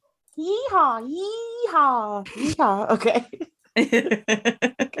Yeehaw, yeehaw, yeehaw. Okay.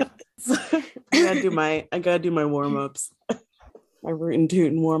 So, I gotta do my warm-ups. My rootin'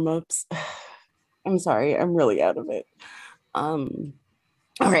 tootin' warm-ups. I'm sorry, I'm really out of it. All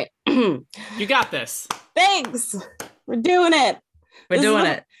right. You got this. Thanks. We're doing it.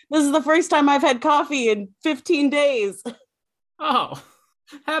 This is the first time I've had coffee in 15 days. Oh.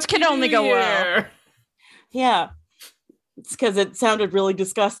 This can only go well. Yeah. It's because it sounded really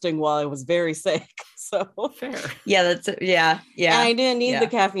disgusting while I was very sick. So fair. Yeah, yeah. And I didn't need the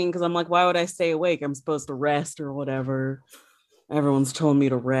caffeine because I'm like, why would I stay awake? I'm supposed to rest or whatever. Everyone's told me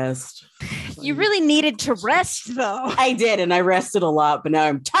to rest. You really needed to rest, though. I did, and I rested a lot, but now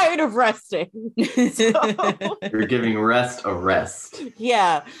I'm tired of resting. You're giving rest a rest.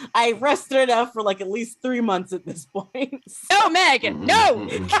 Yeah, I rested enough for like at least 3 months at this point. No, Megan, no!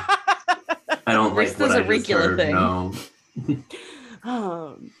 I don't like what I just heard, thing. No.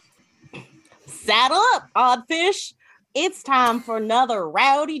 Saddle up, Oddfish. It's time for another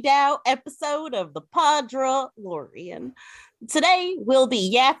Rowdy Dow episode of the Podra-Lorian. Today, we'll be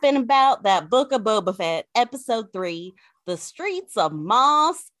yapping about that Book of Boba Fett, Episode 3, The Streets of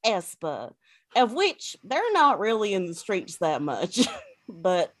Mos Espa, of which they're not really in the streets that much,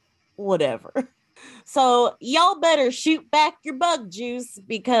 but whatever. So, y'all better shoot back your bug juice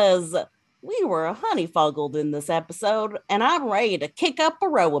because we were honeyfuggled in this episode, and I'm ready to kick up a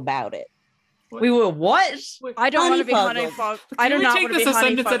row about it. We were what? I don't want to be honeyfuggled. I do not want to be honeyfuggled. Take this a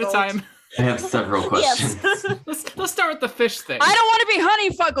sentence at a time. I have several questions. Yes. Let's start with the fish thing. I don't want to be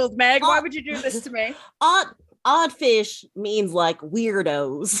honeyfuggled, Meg. Why would you do this to me? Oddfish means like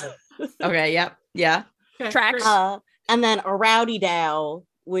weirdos. Okay, yep, yeah. Okay, tracks. And then a rowdy dow,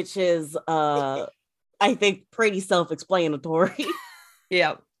 which is I think pretty self-explanatory.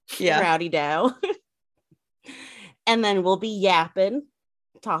 Yep. Yeah. Rowdy dow. And then we'll be yapping,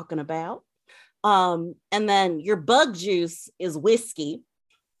 talking about. And then your bug juice is whiskey.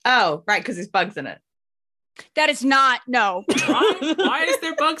 Oh, right, because there's bugs in it. That is not, no. Why is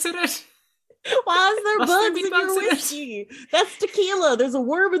there bugs in it? Why is there bugs in your whiskey? That's tequila. There's a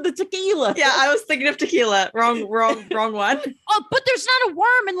worm in the tequila. Yeah, I was thinking of tequila. Wrong one. Oh, but there's not a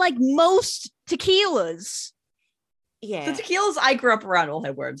worm in like most tequilas. Yeah. The tequilas I grew up around all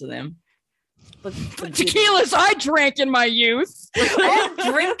had worms in them. But tequilas I drank in my youth. I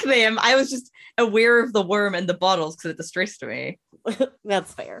didn't drink them. I was just aware of the worm in the bottles because it distressed me.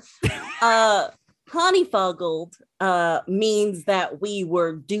 That's fair. Honeyfuggled means that we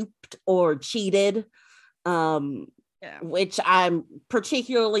were duped or cheated, which I'm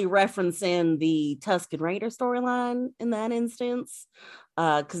particularly referencing the Tusken Raider storyline in that instance,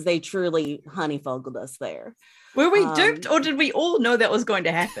 because they truly honeyfuggled us there. Were we duped, or did we all know that was going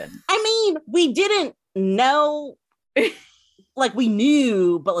to happen? I mean, we didn't know. Like, we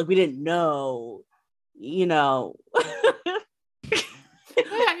knew, but like we didn't know, you know.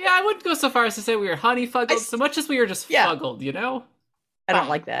 Yeah, I wouldn't go so far as to say we were honeyfuggled so much as we were just fuggled, you know? I don't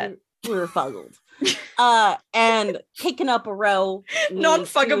like that. We were fuggled. And kicking up a row.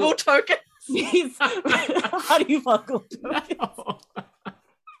 Non-fuggable tokens. Honeyfuggled tokens. No.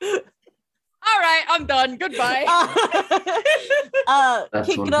 All right, I'm done. Goodbye.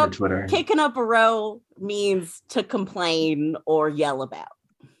 Kicking up a row means to complain or yell about.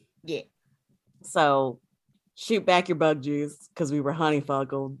 Yeah. So shoot back your bug juice because we were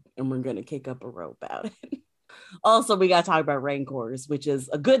honeyfuggled and we're going to kick up a row about it. Also, we got to talk about Rancors, which is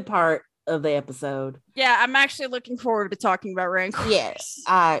a good part of the episode. Yeah, I'm actually looking forward to talking about Rancors. Yes,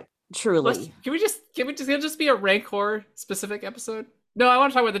 truly. Can we just be a Rancor specific episode? No, I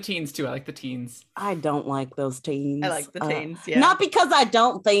want to talk about the teens too. I like the teens. I don't like those teens. I like the teens, yeah. Not because I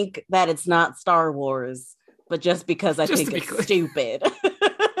don't think that it's not Star Wars, but just because I think it's stupid.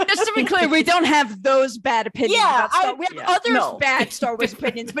 Just to be clear, we don't have those bad opinions about Star Wars. We have other bad Star Wars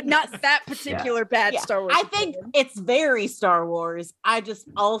opinions, but not that particular bad Star Wars I think it's very Star Wars. I just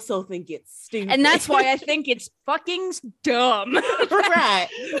also think it's stupid. And that's why I think it's fucking dumb.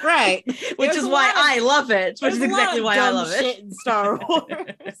 Right. Which is why I love it. Which is exactly why I love it. In Star Wars.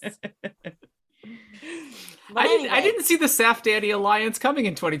 I didn't see the Saf Daddy alliance coming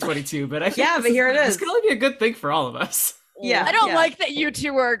in 2022, but I think but here it is. This can only be a good thing for all of us. Yeah, I don't like that you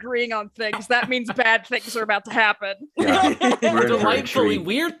two are agreeing on things. That means bad things are about to happen. Yeah. Delightfully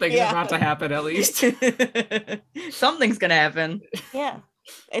weird things are about to happen, at least. Something's gonna happen. Yeah.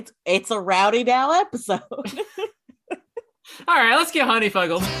 It's a Rowdy Dow episode. All right, let's get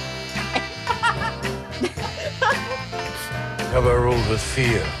honeyfuggled. Never rule with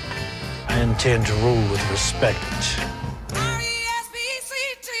fear. I intend to rule with respect.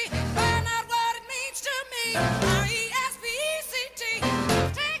 R-E-S-P-C-T, find out what it means to me. R-E-S-P-C-T,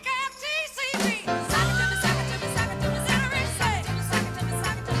 take out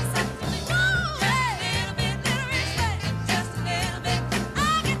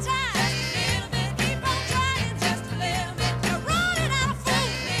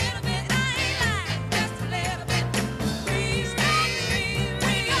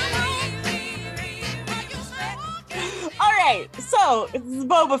So it's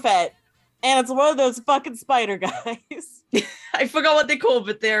Boba Fett, and it's one of those fucking spider guys. I forgot what they're called,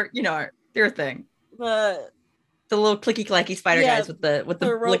 but they're a thing. The little clicky clacky spider guys with the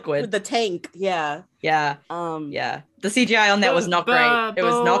liquid with the tank. Yeah. Yeah. Yeah. The CGI on that was not great. It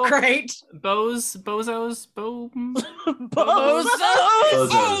was not great. Bozos.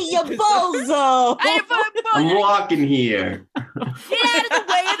 Hey, you bozo! I'm walking here. Get out of the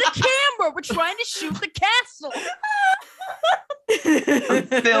way of the camera. We're trying to shoot the castle. I'm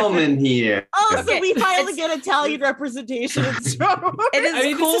filming here. Oh, so we finally get Italian representation in Star Wars. It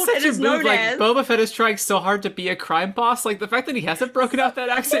is cool. It is known as. Boba Fett is trying so hard to be a crime boss. Like the fact that he hasn't broken out that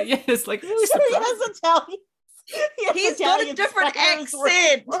accent yet is like really he has Italian. He's got a different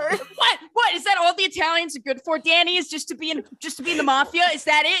accent. What is that? All the Italians are good for? Danny is just to be in the mafia. Is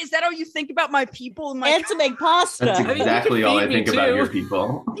that it? Is that all you think about my people and to make pasta? That's exactly all I think about your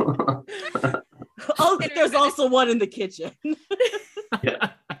people. Oh, there's also one in the kitchen. Yeah.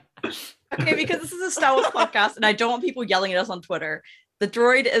 Okay, because this is a Star Wars podcast, and I don't want people yelling at us on Twitter. The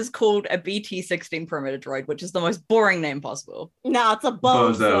droid is called a BT-16 perimeter droid, which is the most boring name possible. No, it's a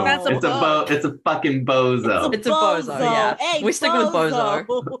bozo. It's a fucking bozo. It's a bozo. Yeah, hey, we stick with bozo.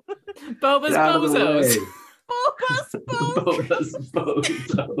 Boba's bozos. Boba's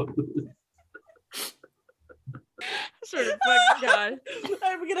bozos. Sort of fucking God.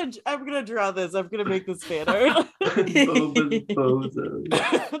 I'm gonna draw this. I'm gonna make this fan art. Boba's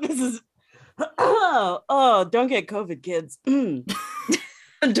bozos. This is don't get COVID, kids.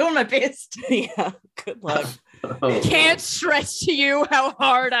 I'm doing my best. Yeah, good luck. Can't stress to you how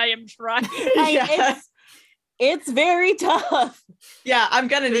hard I am trying. It's very tough. Yeah, I'm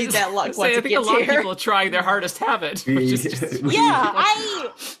gonna need that luck. I think a lot of people trying their hardest have it.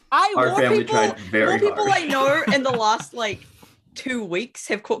 Our family tried very hard. More people I know in the last 2 weeks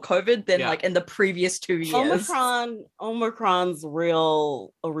have caught COVID than in the previous 2 years. Omicron's a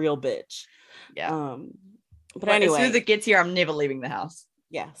real bitch. Yeah. But anyway, as soon as it gets here, I'm never leaving the house.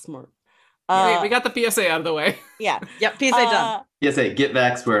 Yeah, smart. We got the PSA out of the way. Yeah. Yep, PSA done. PSA, get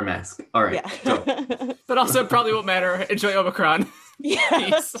vaxxed, wear a mask. All right, go. But also, it probably won't matter. Enjoy Omicron. Yeah.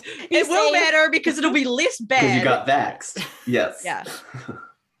 It will matter because it'll be less bad. Because you got vaxxed. Yes. Yeah.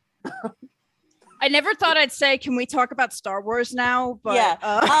 I never thought I'd say, can we talk about Star Wars now? But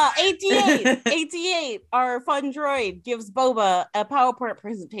yeah. 88, our fun droid, gives Boba a PowerPoint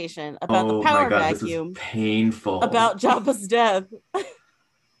presentation about the power vacuum. This is painful. About Jabba's death.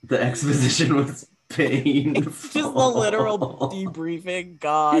 The exposition was painful. It's just the literal debriefing.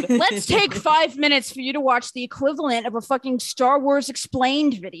 God. Let's take 5 minutes for you to watch the equivalent of a fucking Star Wars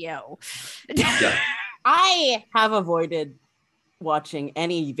explained video. Yeah. I have avoided watching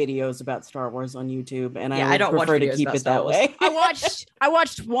any videos about Star Wars on YouTube, and I don't prefer to keep it that way. I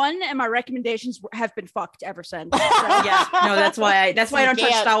watched one, and my recommendations have been fucked ever since. So. Yeah, no, that's why I don't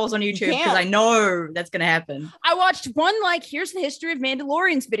touch Star Wars on YouTube, because I know that's gonna happen. I watched one here's the history of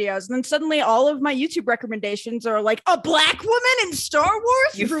Mandalorian's videos, and then suddenly all of my YouTube recommendations are like a black woman in Star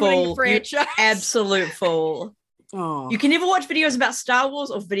Wars. You fool! You absolute fool! Oh. You can never watch videos about Star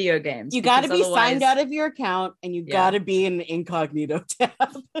Wars or video games. You got to be signed out of your account, and you got to be in the incognito tab.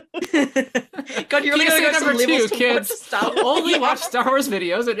 God, you're really going to go some levels to kids. Watch Star Wars. Only watch Star Wars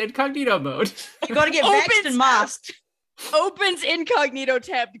videos in incognito mode. You got to get vaxxed and masked. Opens incognito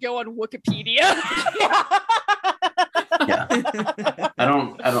tab to go on Wikipedia. Yeah. I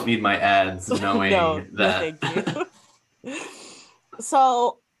don't need my ads knowing that. No, thank you.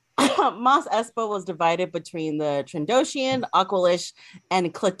 So. Mos Espa was divided between the Trandoshan, Aqualish,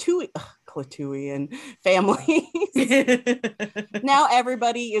 and Klatooinian families. Now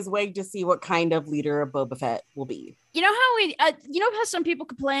everybody is waiting to see what kind of leader Boba Fett will be. You know how some people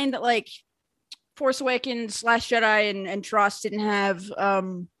complain that Force Awakens, Last Jedi, and Trust didn't have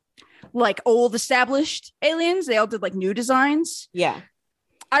old established aliens. They all did new designs. Yeah.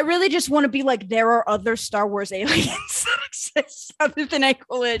 I really just want to be there are other Star Wars aliens that exist other than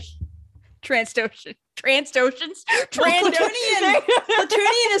Aqualish, Trandoshans. Klatooinian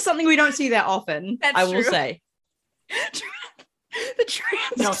is something we don't see that often. I will say.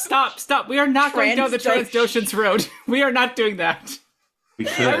 No, stop. We are not going down the Trandoshans road. We are not doing that. We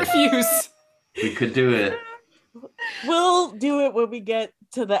could. I refuse. We could do it. We'll do it when we get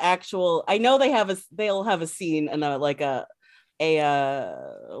to the actual. I know they'll have a scene and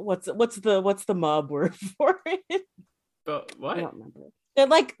what's the mob word for it? But what? I don't remember.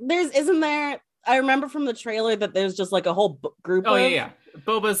 I remember from the trailer that there's just a whole group of... yeah.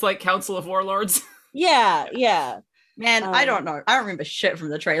 Boba's Council of Warlords. Yeah. Man, I don't know. I don't remember shit from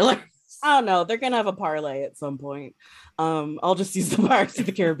the trailer. I don't know. They're gonna have a parlay at some point. I'll just use the Pirates of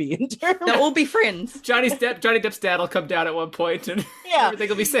the Caribbean term. They'll all be friends. Johnny Depp's dad will come down at one point and Yeah. everything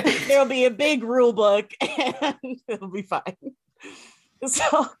will be safe. There'll be a big rule book and it'll be fine.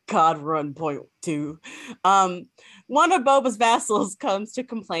 So, God, run point 2. One of Boba's vassals comes to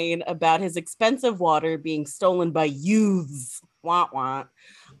complain about his expensive water being stolen by youths. Wah wah.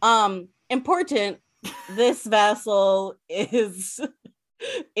 Important, this vassal is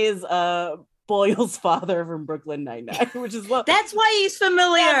Boyle's father from Brooklyn Nine-Nine, which is what That's why he's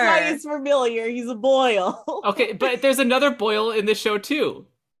familiar. that's why he's familiar. He's a Boyle. Okay, but there's another Boyle in the show too.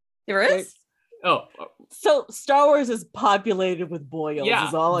 There is? Oh, So Star Wars is populated with Boyles, yeah.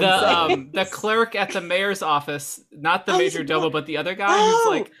 is all I'm saying. The clerk at the mayor's office, not the Oh, he's major a domo, Boyle. but the other guy who's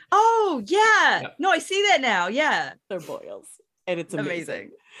like, yeah. Yeah. No, I see that now. Yeah. They're Boyles. And it's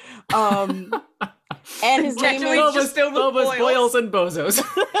amazing. Amazing. And his name Tatooine is just filled with Boba's, Boyles. Boyles, and Bozos.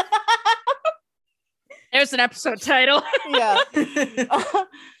 There's an episode title. yeah.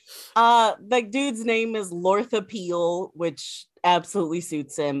 The dude's name is Lortha Peel, which absolutely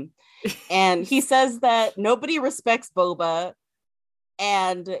suits him. And he says that nobody respects Boba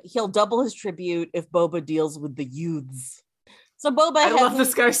and he'll double his tribute if Boba deals with the youths. So Boba I love has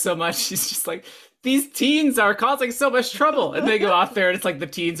this guy so much. He's just like, these teens are causing so much trouble. And they go out there and it's like the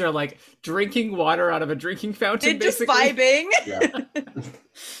teens are like drinking water out of a drinking fountain, They're just basically. vibing. Yeah.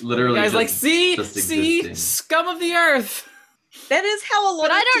 Literally. The guy's just- like, see, just existing. scum of the earth. That is how a lot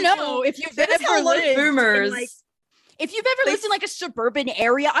But of I don't people- know if you've that is how ever a lot of lived in, boomers. like, if you've ever lived in like a suburban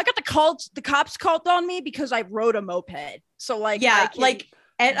area. I got the cops called on me because I rode a moped. So like, yeah, I can- like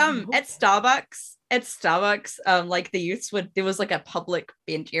at Starbucks, like the youths there was like a public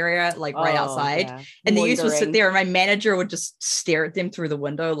bench area like right Oh, outside, yeah. and the youths would sit Loitering. there, and my manager would just stare at them through the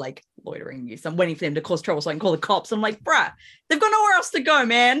window like loitering youths. I'm waiting for them to cause trouble so I can call the cops. I'm like, bruh, they've got nowhere else to go,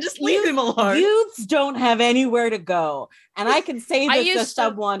 man. Just leave them alone. Youths don't have anywhere to go. And I can say I this used as to-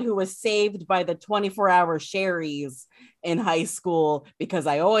 someone who was saved by the 24-hour Sherry's in high school because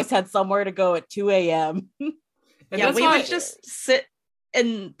I always had somewhere to go at 2 a.m. And Yeah, that's we why would just sit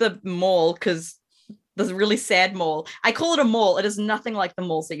in the mall because there's a really sad mall. I call it a mall. It is nothing like the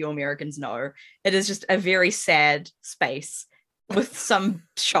malls that you Americans know. It is just a very sad space with some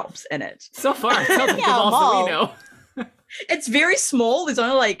shops in it. so far, it's not like the Yeah, malls mall. that we know. It's very small. There's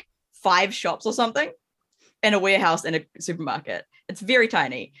only like 5 shops or something, and a warehouse and a supermarket. It's very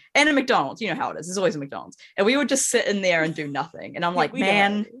tiny. And a McDonald's. You know how it is. There's always a McDonald's. And we would just sit in there and do nothing. And I'm like, We know how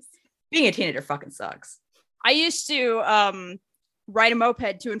man, it is. being a teenager fucking sucks. I used to ride a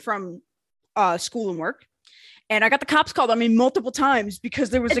moped to and from school and work. And I got the cops called on me multiple times because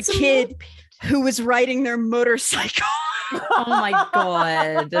there was It's a a kid who was riding their motorcycle. Oh my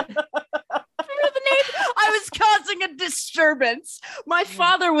God. Remember the name? I was causing a disturbance. My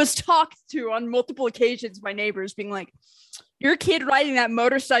father was talked to on multiple occasions by neighbors being like, your kid riding that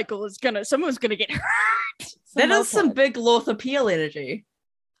motorcycle someone's gonna get hurt. That is some moped. big Loth appeal energy.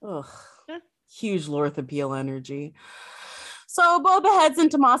 Ugh. Huge Lortha Peel energy. So Boba heads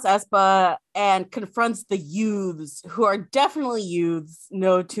into Mos Espa and confronts the youths, who are definitely youths,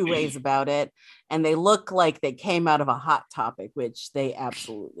 no two ways about it. And they look like they came out of a Hot Topic, which they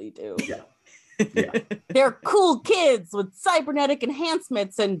absolutely do. Yeah. Yeah. They're cool kids with cybernetic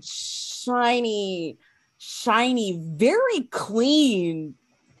enhancements and shiny, very clean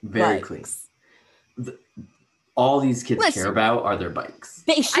Very bikes. clean. All these kids Listen. care about are their bikes.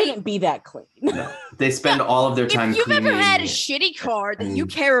 They shouldn't be that clean. No. They spend all of their time If you've cleaning. ever had a shitty car that you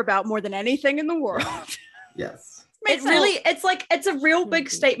and- care about more than anything in the world, Yes. It really, it's a real big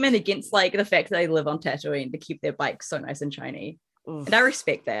statement against like the fact that they live on Tatooine to keep their bikes so nice and shiny. Ugh. And I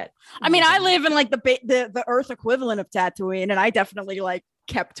respect that. I mean, I live in like the Earth equivalent of Tatooine, and I definitely like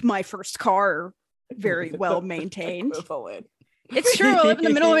kept my first car very well maintained. Equivalent. It's true. I live in the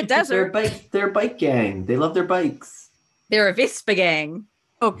middle of a desert. They're a bike gang. They love their bikes. They're a Vespa gang.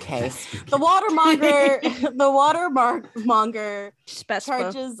 Okay. The watermonger Spespa.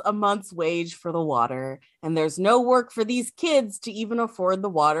 charges a month's wage for the water, and there's no work for these kids to even afford the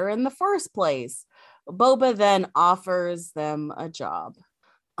water in the first place. Boba then offers them a job.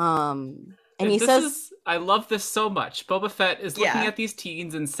 And he says, I love this so much. Boba Fett is looking Yeah. at these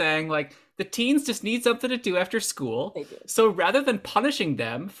teens and saying, like, the teens just need something to do after school. They do. So rather than punishing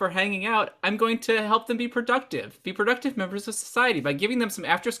them for hanging out, I'm going to help them be productive members of society by giving them some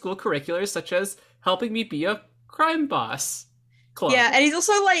after-school curriculars, such as helping me be a crime boss club. Yeah, and he's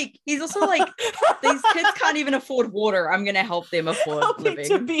also like these kids can't even afford water. I'm gonna help them afford help me to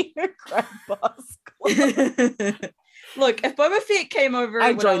living. be your crime boss. Look, if Boba Fett came over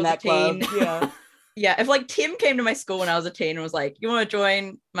I when I joined was that a teen, club. Yeah. Yeah, if like Tim came to my school when I was a teen and was like, "You want to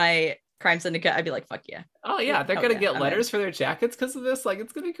join my crime syndicate?" I'd be like, "Fuck yeah!" Oh yeah, they're Oh, gonna yeah, get I'm letters for their jackets because of this. Like,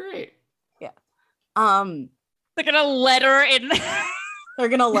 it's gonna be great. They're gonna letter in They're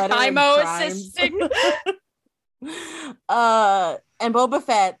gonna let her in Imo crimes. assisting. And Boba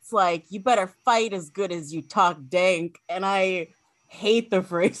Fett's like, you better fight as good as you talk dank. And I hate the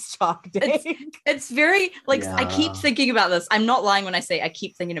phrase talk dank. It's very like I keep Yeah. thinking about this. I'm not lying when I say I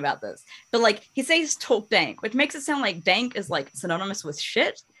keep thinking about this. But like he says talk dank, which makes it sound like dank is like synonymous with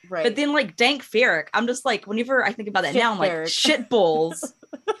shit. Right. But then like dank Ferric, I'm just like whenever I think about that Shit now, I'm like Ferric. shit balls.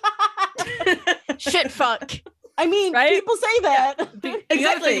 Shit fuck. I mean, Right? people say that. The other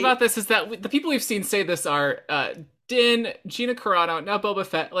Exactly. thing about this is that the people we've seen say this are Din, Gina Carano, now Boba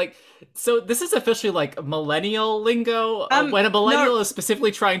Fett. Like, so this is officially like millennial lingo. When a millennial is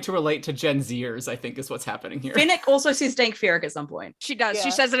specifically trying to relate to Gen Zers, I think is what's happening here. Fennec also says dank Ferric at some point. She does. Yeah.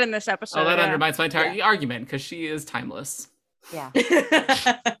 She says it in this episode. Oh, that yeah. undermines my entire argument because she is timeless. Yeah.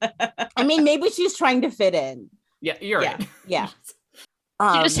 I mean, maybe she's trying to fit in. Yeah, you're Yeah. right. Yeah.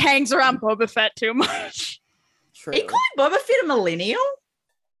 She just hangs around Boba Fett too much. True. Are you calling Boba Fett a millennial?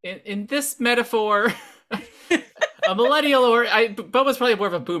 In this metaphor, a millennial or Boba's probably more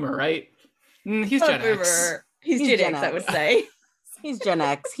of a boomer, right? He's Gen X. Boomer. He's He's Gen Gen X, I would X. say. He's Gen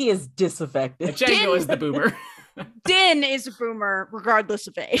X. He is disaffected. Django is the boomer. Din is a boomer, regardless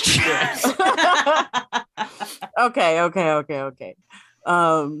of age. Okay.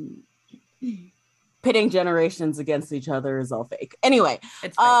 Pitting generations against each other is all fake. Anyway,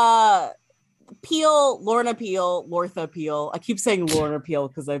 It's fake. Peel, Lorna Peel, Lortha Peel. I keep saying Lorna Peel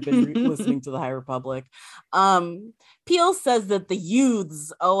because I've been listening to the High Republic. Peel says that the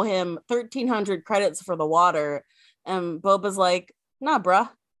youths owe him 1,300 credits for the water. And Boba's like, nah, bruh.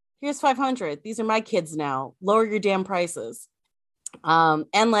 Here's 500. These are my kids now. Lower your damn prices. And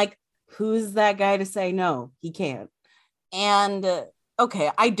like, who's that guy to say no? He can't. And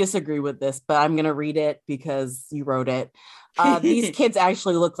okay, I disagree with this, but I'm gonna read it because you wrote it. These kids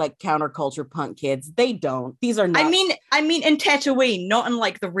actually look like counterculture punk kids. They don't. These are not. I mean in Tatooine, not in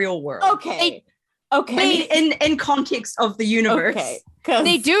like the real world. okay. I mean in context of the universe. Okay. 'Cause-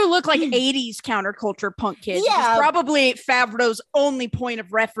 They do look like 80s counterculture punk kids. Yeah. Which is probably Favreau's only point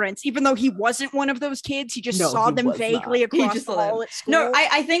of reference, even though he wasn't one of those kids. He just No, saw he them was vaguely not. across just the saw them. hall at school. No,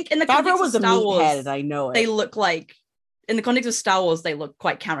 I think in the Favreau context was of a Star Wars, meathead. I know it. they look like in the context of Star Wars, they look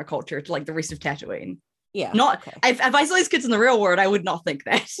quite counterculture to like the rest of Tatooine. yeah. Not okay. if I saw these kids in the real world, I would not think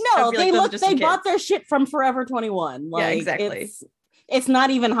that. No, I'd be they like, those are look. just They some bought kids. their shit from Forever 21. Yeah, Like, exactly. It's not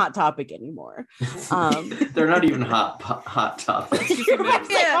even Hot Topic anymore. They're not even hot topics.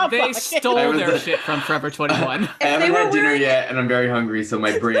 Yeah. They I stole was their the- shit from Forever 21. I haven't they were had dinner wearing- yet, and I'm very hungry, so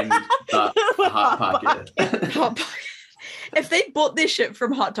my brain thought hot pocket. Hot Pocket. If they bought this shit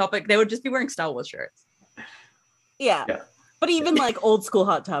from Hot Topic, they would just be wearing Star Wars shirts. Yeah. Yeah. But even like old school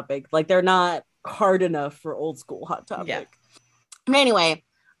Hot Topic, like they're not hard enough for old school Hot Topic. Yeah. But anyway,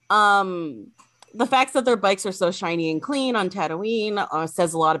 the facts that their bikes are so shiny and clean on Tatooine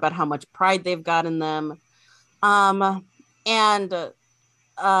says a lot about how much pride they've got in them. And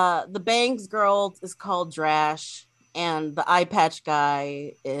the Bangs girl is called Drash, and the eye patch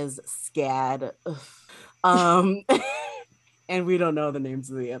guy is Scad. And we don't know the names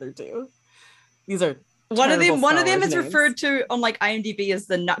of the other two. These are One of terrible them Star Wars is names. referred to on like IMDb as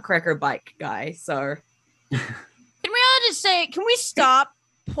the Nutcracker bike guy. So Can we all just say, can we stop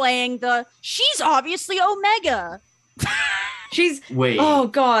playing she's obviously Omega? she's Wait. oh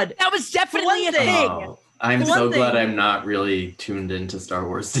god. That was definitely a one thing- thing. Oh, I'm For so one glad thing- I'm not really tuned into Star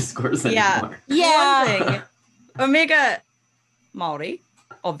Wars discourse Yeah. anymore. Yeah. One thing, Omega Maori,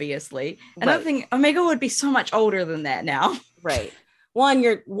 obviously. Another Right. thing, Omega would be so much older than that now. Right. One,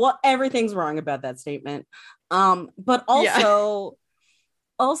 everything's wrong about that statement. But Yeah.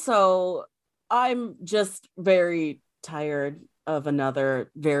 also I'm just very tired of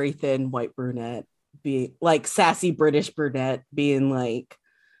another very thin white brunette be like sassy British brunette being like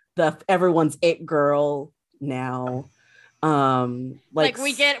everyone's it girl now. Like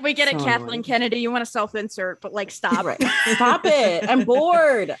we get a so Kathleen annoying. Kennedy. You want to self-insert, but like stop. Right. Stop it. I'm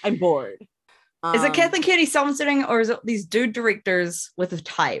bored. Is it Kathleen Kennedy self-inserting or is it these dude directors with a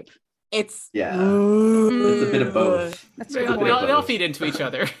type? It's Yeah. It's a bit of both. That's They a good all, point. they all feed into each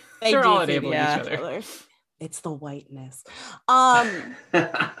other. They They're do all feed enabling into each other. It's the whiteness.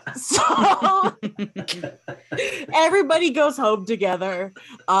 So everybody goes home together.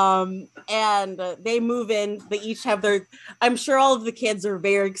 And they move in. They each have I'm sure all of the kids are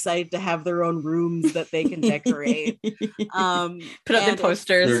very excited to have their own rooms that they can decorate. Put up their and-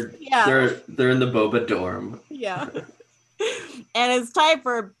 posters. they're, Yeah. they're in the Boba dorm. Yeah. And it's time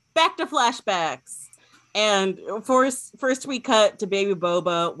for back to flashbacks. And first we cut to baby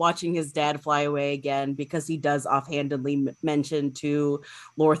Boba watching his dad fly away again, because he does offhandedly mention to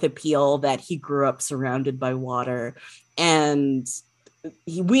Lortha Peel that he grew up surrounded by water. And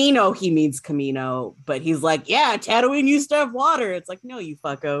we know he means Kamino, but he's like, yeah, Tatooine used to have water. It's like, no, you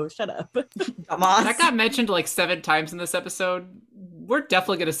fucko, shut up. That got mentioned like 7 times in this episode. We're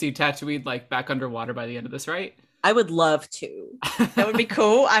definitely going to see Tatooine like back underwater by the end of this, right? I would love to. That would be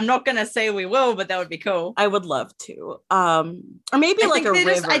cool. I'm not gonna say we will, but that would be cool. I would love to. Or maybe like a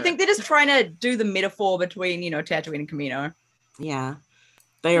river. I think they're just trying to do the metaphor between, Tatooine and Kamino. Yeah.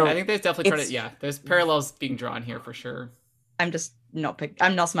 I think there's definitely trying to, there's parallels being drawn here for sure. I'm just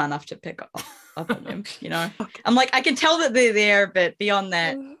I'm not smart enough to pick up on them, Okay. I'm like, I can tell that they're there, but beyond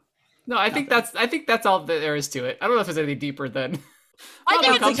that. No, I think that's all that there is to it. I don't know if there's anything deeper than I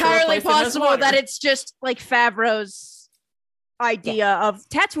think it's entirely possible that it's just like Favreau's idea of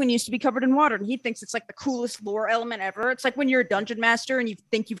Tatooine used to be covered in water, and he thinks it's like the coolest lore element ever. It's like when you're a dungeon master and you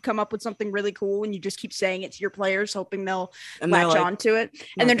think you've come up with something really cool and you just keep saying it to your players, hoping they'll latch on to it.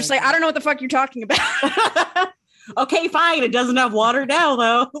 And they're just like, I don't know what the fuck you're talking about. Okay, fine. It doesn't have water now,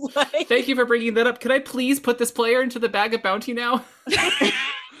 though. Thank you for bringing that up. Could I please put this player into the bag of bounty now?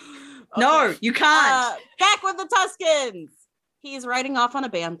 No, you can't. Back with the Tuskens. He's riding off on a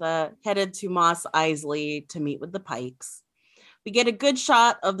bantha, headed to Mos Eisley to meet with the Pikes. We get a good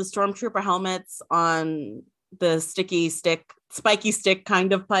shot of the Stormtrooper helmets on the spiky stick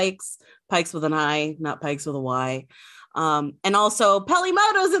kind of Pikes. Pikes with an I, not Pikes with a Y. And also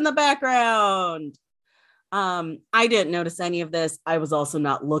Pelimoto's in the background. I didn't notice any of this. I was also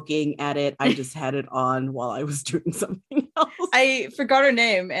not looking at it. I just had it on while I was doing something else. I forgot her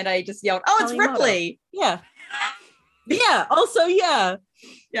name and I just yelled, oh, it's Pelimoto. Ripley. Yeah. Yeah. Also, yeah.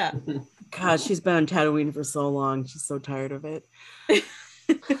 Yeah. God, she's been on Tatooine for so long. She's so tired of it.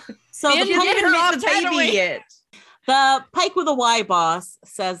 So the baby yet. The Pike with a Y boss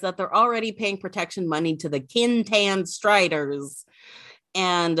says that they're already paying protection money to the Kintan Striders.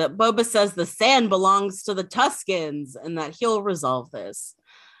 And Boba says the sand belongs to the Tuskens and that he'll resolve this.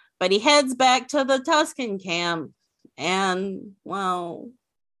 But he heads back to the Tusken camp and, well,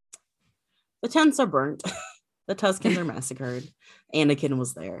 the tents are burnt. The Tuskens are massacred. Anakin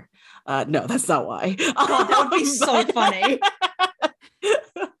was there. No, that's not why. Oh, that would be so funny.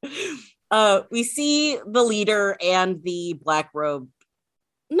 We see the leader and the black robe.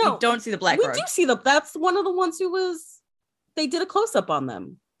 No, we don't see the black robe. We do see that's one of the ones who was. They did a close up on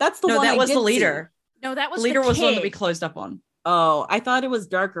them. That's the one. No, that was the leader. See. No, that was the leader. Was the the one that we closed up on. Oh, I thought it was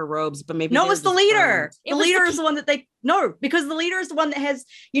darker robes, but maybe no, it was the leader. The leader is the the one that they because the leader is the one that has.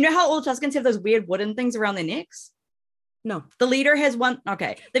 You know how all Tuskens have those weird wooden things around their necks? No, the leader has one.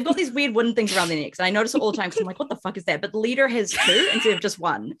 Okay, they've got these weird wooden things around their necks, and I notice it all the time because I'm like, what the fuck is that? But the leader has 2 instead of just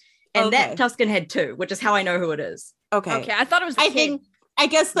 1, and that Tusken had 2, which is how I know who it is. Okay, I thought it was. I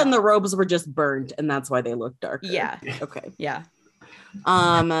guess then the robes were just burnt, and that's why they look darker. Yeah. Okay. Yeah.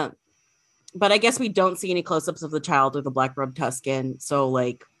 But I guess we don't see any close-ups of the child or the black robe Tusken, so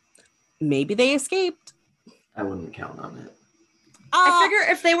like maybe they escaped. I wouldn't count on it. I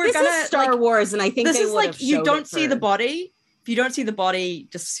figure if they were this gonna is Star Wars, and I think this they is would like have you don't see the body. If you don't see the body,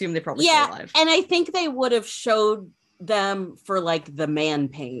 just assume they're probably still alive. And I think they would have showed them for like the man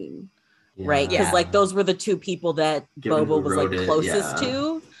pain, right? Because like those were the 2 people that Boba was like closest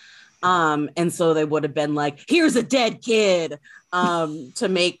to. And so they would have been like, here's a dead kid,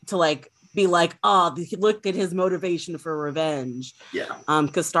 to be like, oh, look at his motivation for revenge. Yeah.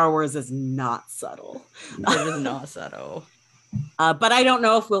 Because Star Wars is not subtle. It is not subtle. But I don't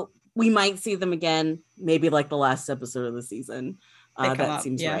know if we might see them again, maybe like the last episode of the season. That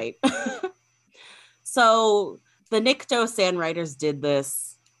seems right. So the Nikto Sand Riders did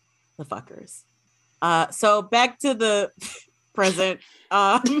this, the fuckers. So back to the present.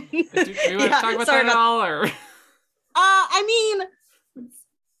 Do we want to talk about that at all? Or? I mean,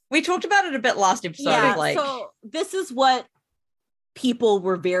 we talked about it a bit last episode. Yeah, so this is what people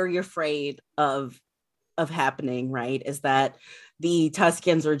were very afraid of happening, right? Is that the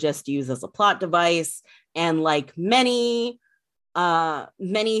Tuskens are just used as a plot device, and like many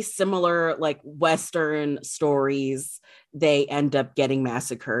similar like Western stories, they end up getting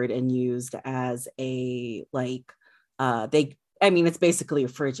massacred and used as a it's basically a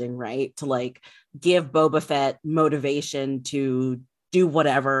fridging, right? To like give Boba Fett motivation to do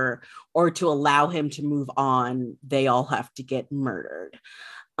whatever, or to allow him to move on, they all have to get murdered.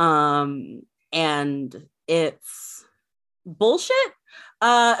 And it's bullshit,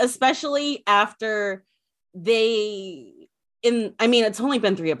 especially after it's only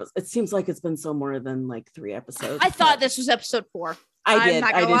been 3 episodes. It seems like it's been so more than like 3 episodes. I thought this was episode 4. I did.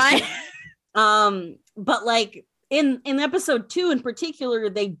 I'm not gonna did. But like in episode 2 in particular,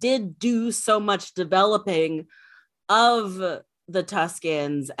 they did do so much developing of the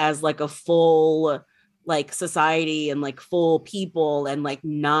Tuskens as like a full like society and like full people, and like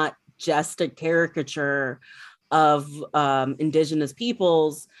not just a caricature of indigenous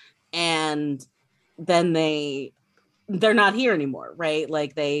peoples. And then they're not here anymore, right?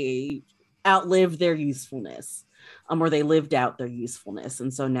 Like they outlived their usefulness, or they lived out their usefulness,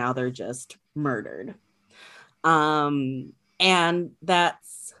 and so now they're just murdered. And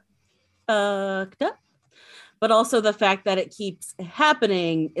that's fucked up. But also the fact that it keeps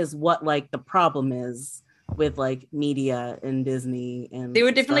happening is what like the problem is with like media and Disney. And there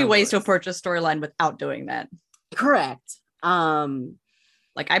were definitely Star ways to Wars. approach a storyline without doing that. Correct.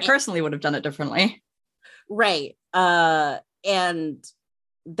 Like I personally would have done it differently. Right. And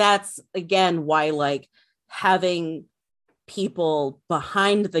that's again why like having people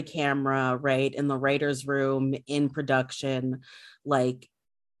behind the camera, right, in the writer's room, in production, like,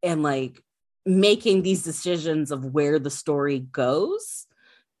 and like making these decisions of where the story goes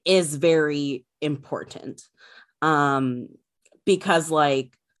is very important. Because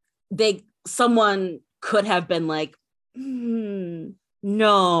like someone could have been like, no,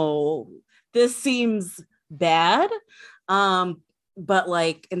 this seems bad. But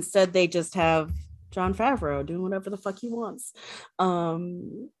like instead they just have Jon Favreau doing whatever the fuck he wants.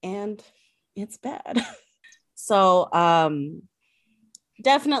 And it's bad. So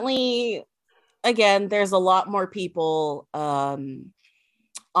definitely, again, there's a lot more people on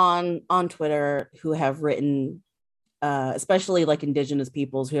Twitter who have written, especially like indigenous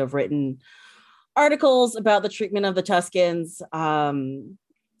peoples who have written articles about the treatment of the Tuskens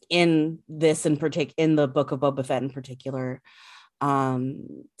in this in the Book of Boba Fett in particular.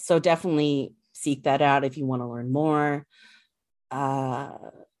 So definitely seek that out if you want to learn more.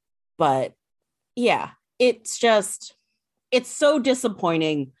 But yeah, it's so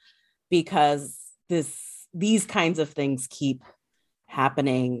disappointing because these kinds of things keep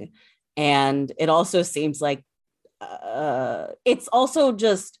happening. And it also seems like it's also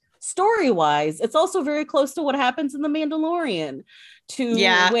just story-wise, it's also very close to what happens in The Mandalorian,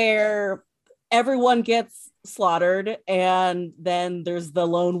 where everyone gets slaughtered and then there's the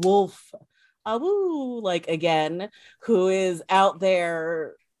lone wolf, like again, who is out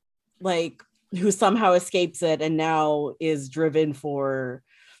there, like who somehow escapes it and now is driven for,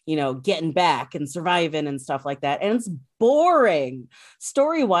 getting back and surviving and stuff like that. And it's boring.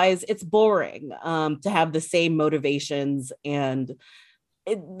 Story-wise, it's boring to have the same motivations, and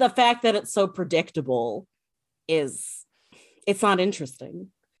the fact that it's so predictable it's not interesting.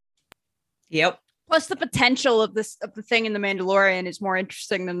 Yep. Plus the potential of the thing in The Mandalorian is more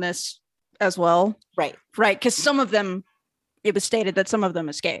interesting than this as well. Right. Because some of them, it was stated that some of them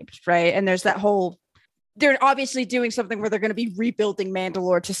escaped, right? And there's that whole, they're obviously doing something where they're going to be rebuilding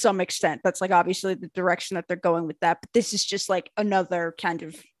Mandalore to some extent. That's like obviously the direction that they're going with that. But this is just like another kind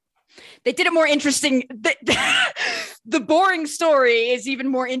of, they did it more interesting. The boring story is even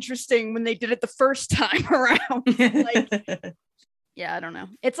more interesting when they did it the first time around. Like, yeah, I don't know.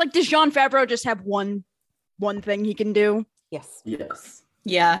 It's like, does Jon Favreau just have one thing he can do? Yes.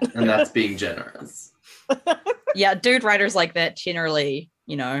 Yeah. And that's being generous. Yeah, dude, writers like that generally,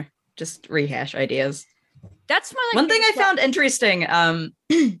 just rehash ideas. That's my one thing I found interesting,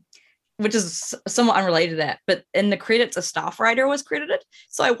 which is somewhat unrelated to that, but in the credits, a staff writer was credited.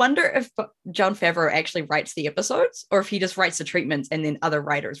 So I wonder if Jon Favreau actually writes the episodes, or if he just writes the treatments and then other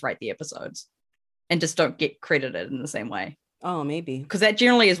writers write the episodes and just don't get credited in the same way. Oh, maybe. Because that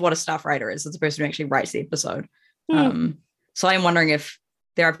generally is what a staff writer is. It's the person who actually writes the episode. So I'm wondering if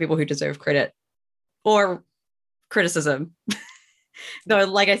there are people who deserve credit or criticism. Though,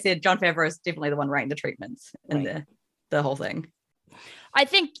 like I said, Jon Favreau is definitely the one writing the treatments and the whole thing. I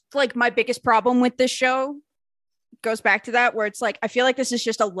think like my biggest problem with this show goes back to that, where it's like, I feel like this is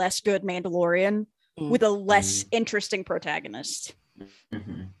just a less good Mandalorian with a less interesting protagonist.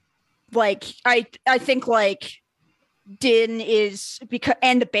 Mm-hmm. Like, I think like Din is,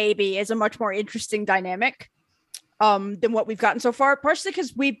 and the baby is a much more interesting dynamic than what we've gotten so far, partially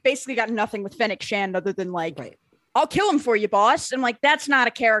because we basically got nothing with Fennec Shand other than like, I'll kill him for you, boss. And like, that's not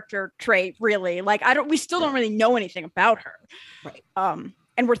a character trait, really. Like, we still don't really know anything about her. Right.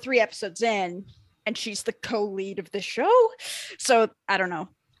 And we're 3 episodes in, and she's the co-lead of the show. So I don't know.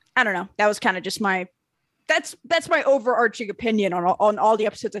 That was kind of just that's my overarching opinion on all the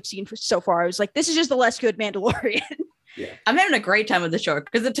episodes I've seen so far. I was like, this is just the less good Mandalorian. Yeah. I'm having a great time with the show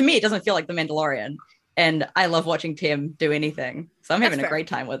because to me, it doesn't feel like The Mandalorian. And I love watching Tim do anything. So I'm having That's a fair. great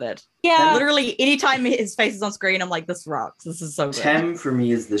time with it. Yeah. Literally, anytime his face is on screen, I'm like, this rocks. This is so good. Tem for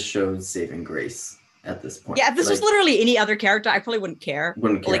me is the show's saving grace at this point. Yeah, if this was literally any other character, I probably wouldn't care.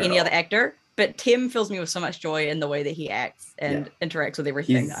 Wouldn't care Like at any all. other actor. But Tim fills me with so much joy in the way that he acts and interacts with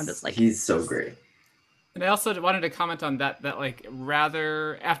everything. I'm just like, he's so great. And I also wanted to comment on that like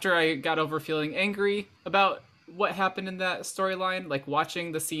rather after I got over feeling angry about what happened in that storyline, like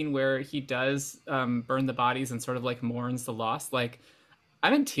watching the scene where he does burn the bodies and sort of like mourns the loss, like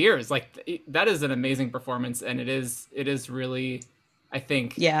I'm in tears. Like that is an amazing performance, and it is really, I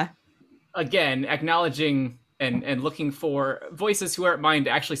think, again, acknowledging and looking for voices who aren't mine to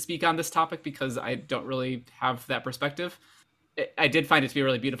actually speak on this topic, because I don't really have that perspective. I did find it to be a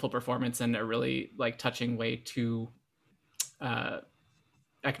really beautiful performance and a really like touching way to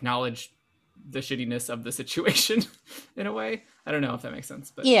acknowledge the shittiness of the situation in a way. I don't know if that makes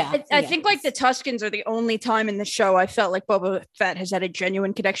sense, but I think like the Tuskens are the only time in the show I felt like Boba Fett has had a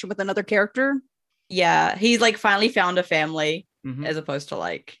genuine connection with another character. yeah, he's like finally found a family Mhm. as opposed to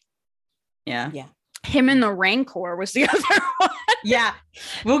like, yeah. Him and the Rancor was the other one. Yeah,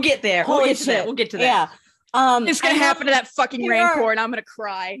 we'll get there. Holy We'll get to that. shit. We'll get to that. Yeah. It's gonna happen to that fucking there Rancor, are- and I'm gonna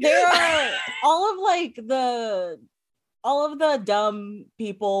cry. There are all of the dumb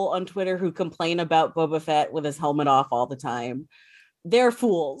people on Twitter who complain about Boba Fett with his helmet off all the time. They're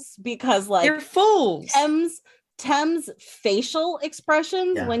fools, because like They're fools. Tem's facial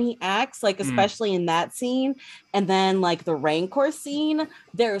expressions when he acts, like especially in that scene, and then like the Rancor scene,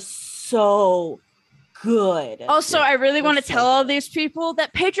 they're so good. Also, I really want to so tell all these people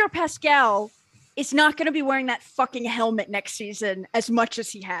that Pedro Pascal is not going to be wearing that fucking helmet next season as much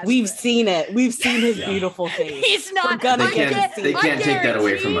as he has. We've been. seen it. We've seen his beautiful face. He's not. We're gonna They get can't, to they see can't it. take that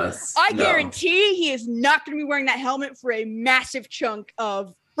away from us. I No. guarantee he is not going to be wearing that helmet for a massive chunk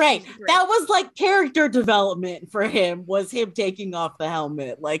of. Right. Great. That was like character development for him, was him taking off the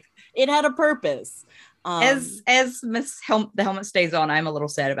helmet. Like it had a purpose. As the helmet stays on, I'm a little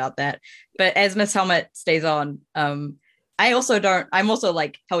sad about that. But as Miss Helmet stays on, I'm also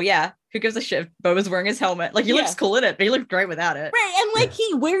like, hell yeah, who gives a shit if Boba's wearing his helmet? Like he looks cool in it, but he looks great without it. Right, and like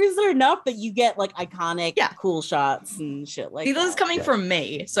he wears it enough that you get like iconic, cool shots and shit like See, that. this is coming from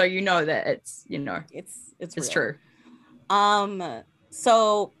me, so you know that it's it's real. true.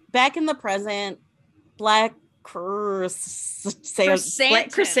 So back in the present, Black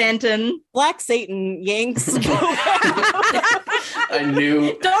Chrysanthemum. Black Satan yanks. I knew.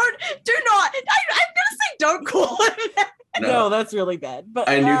 I'm gonna say don't call him that. No, that's really bad. But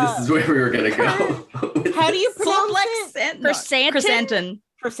I knew this is where we were gonna go. How do you pronounce Black it? Chrysanthemum.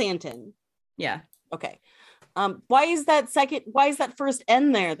 Chrysanthemum. Yeah. Okay. Why is that first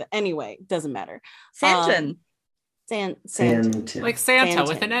N there? Anyway, doesn't matter. Santon. Santon. like Santa Santon.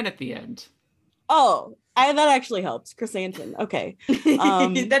 with an N at the end. Oh, that actually helps. Chrysanthemum. Okay.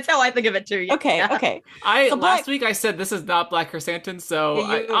 That's how I think of it too. Yeah. Okay. Last week I said this is not Black Chrysanthemum, so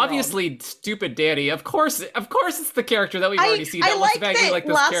Yeah, you were obviously stupid Danny. Of course it's the character that we've already seen that I looks like vaguely that like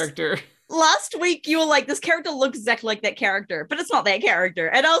this character. Last week you were like, this character looks exactly like that character, but it's not that character.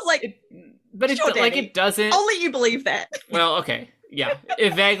 And I was like, But it's sure, like Danny. it doesn't. Only you believe that. Well, okay. Yeah.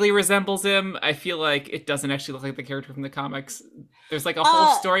 It vaguely resembles him. I feel like it doesn't actually look like the character from the comics. There's like a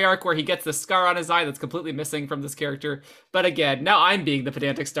whole story arc where he gets the scar on his eye that's completely missing from this character. But again, now I'm being the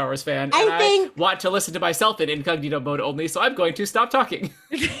pedantic Star Wars fan. I want to listen to myself in incognito mode only, so I'm going to stop talking.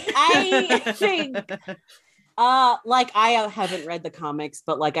 I think like I haven't read the comics,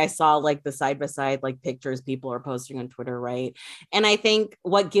 but like I saw like the side by side like pictures people are posting on Twitter, right? And I think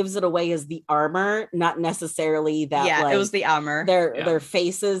what gives it away is the armor, not necessarily that. Yeah, like, it was the armor. Their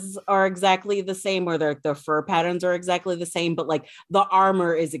faces are exactly the same, or their fur patterns are exactly the same, but like the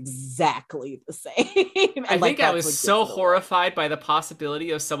armor is exactly the same. I think I was so horrified by the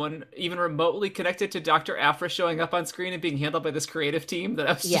possibility of someone even remotely connected to Dr. Aphra showing up on screen and being handled by this creative team that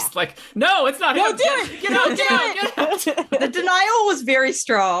I was just like, no, it's not him. Get out. The denial was very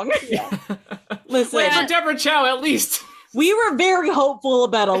strong. Listen, wait for Deborah Chow at least. We were very hopeful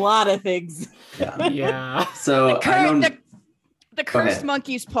about a lot of things. Yeah. So the cursed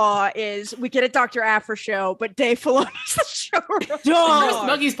monkey's paw is we get a Dr. Aphra show, but Dave Filoni's the showrunner. Cursed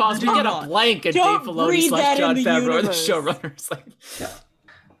monkey's paw is we get a blank and Dave Filoni / Jon Favreau are the showrunners.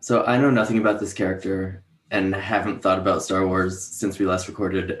 So I know nothing about this character and haven't thought about Star Wars since we last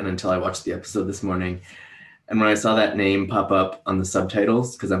recorded and until I watched the episode this morning. And when I saw that name pop up on the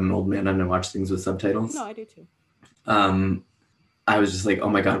subtitles, because I'm an old man and I watch things with subtitles. No, I do too. I was just like, oh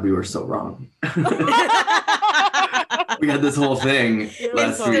my God, we were so wrong. We had this whole thing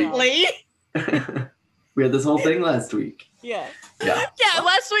last week. We had this whole thing last week. Yeah. Yeah. Yeah,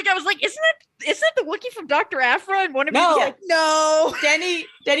 last week I was like, isn't it the Wookiee from Dr. Afra? And one of you No. was like, no.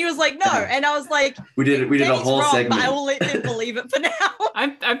 Danny was like, no. And I was like, We did a Danny's whole wrong, segment. but I will let them believe it for now.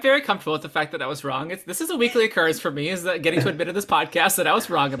 I'm very comfortable with the fact that I was wrong. This is a weekly occurrence for me, is that getting to admit in this podcast that I was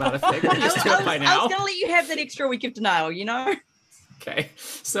wrong about a thing. I'm used to it by I now. was going to let you have that extra week of denial, you know? Okay,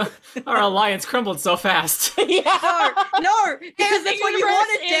 so our alliance crumbled so fast. Yeah. No, because that's what you universe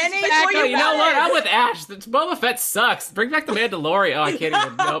wanted, is Danny. back. That's what No, you know what? wanted. I'm with Ash. The Boba Fett sucks. Bring back the Mandalorian. Oh, I can't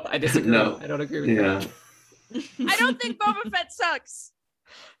even. Nope, I disagree. No. I don't agree with you. Yeah. I don't think Boba Fett sucks.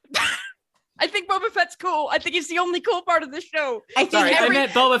 I think Boba Fett's cool. I think he's the only cool part of the show. I think Sorry, I every-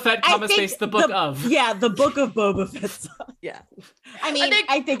 meant Boba Fett, I comma think space, the book of. Yeah, the book of Boba Fett. Yeah. I mean,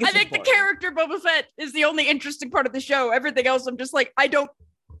 I think it's I think the important. character Boba Fett is the only interesting part of the show. Everything else, I'm just like, I don't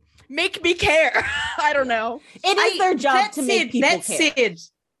make me care. I don't know. It is their job That to make people that care. said,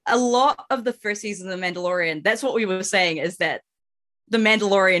 a lot of the first season of The Mandalorian, that's what we were saying, is that The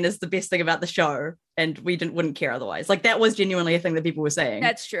Mandalorian is the best thing about the show, and we wouldn't care otherwise. Like, that was genuinely a thing that people were saying.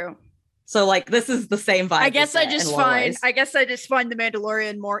 That's true. So, like, this is the same vibe. I guess as I that just in a lot of find ways. the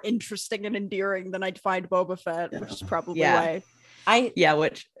Mandalorian more interesting and endearing than I'd find Boba Fett, which is probably Yeah. why. Yeah,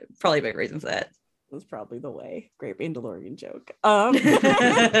 which probably a big reason for that. Was probably the way. Great Mandalorian joke.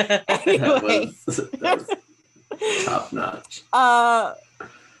 That Anyway, was top notch.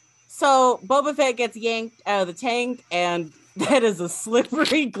 so Boba Fett gets yanked out of the tank, and that is a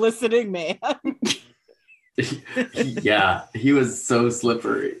slippery, glistening man. Yeah, he was so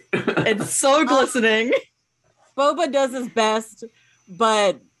slippery. It's so glistening. Boba does his best,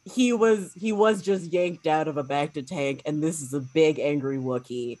 but he was just yanked out of a bacta tank, and this is a big angry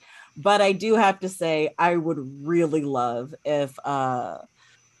Wookiee. But I do have to say, I would really love if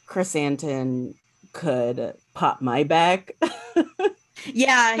Chrysanthemum could pop my back.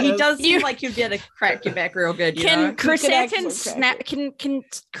 Yeah, he does You- seem like he'd be able to crack your back real good, you Can know? Chrysanthemum actually crack can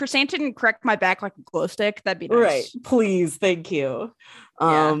Chrysanthemum crack my back like a glow stick? That'd be nice. Right. Please. Thank you.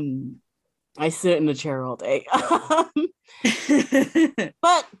 Yeah. I sit in a chair all day.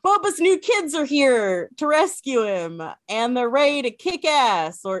 But Boba's new kids are here to rescue him, and they're ready to kick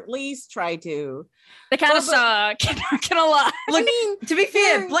ass, or at least try to. They kind of Boba- suck. Not gonna lie. Look, I mean, to be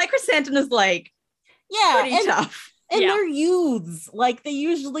fair, they're- Black Chrysanthemum is like yeah, pretty and, tough. and Yeah. they're youths. Like, they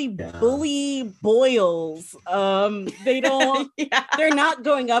usually Yeah. bully boils. They don't. Yeah. They're not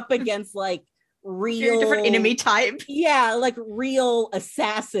going up against like Very real different enemy type. Yeah, like real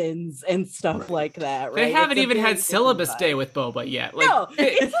assassins and stuff like that. Right? They haven't It's a even very had different syllabus vibe. day with Boba yet. Like, No,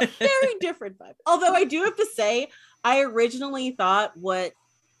 it's a very different vibe. Although I do have to say, I originally thought what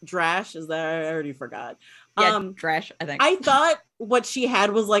Drash is that I already forgot. Yeah, trash, I think. I thought what she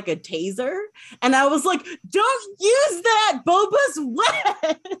had was like a taser, and I was like, "Don't use that, Boba's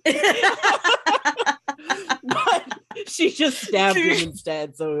wet." But she just stabbed him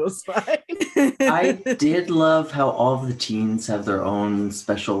instead, so it was fine. I did love how all of the teens have their own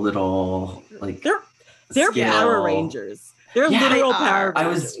special little like They're skill. Power Rangers. They're Yeah, literal they Power are. I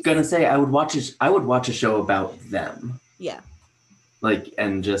Rangers. was gonna say I would watch a show about them. Yeah. Like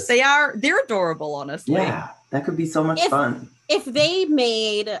and just they're adorable, honestly. yeah, that could be so much If- fun. If they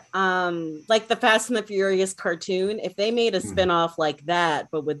made like the Fast and the Furious cartoon, if they made a Mhm. spin-off like that,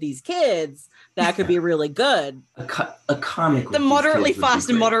 but with these kids, that could be really good. A comic. The with these moderately kids would be fast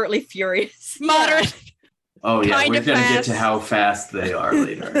and great. moderately furious. Moderate. Oh yeah, kind we're of gonna get fast. to how fast they are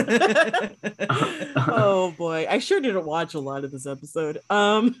later. Oh boy, I sure didn't watch a lot of this episode.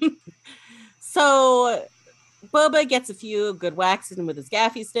 So Boba gets a few good whacks in with his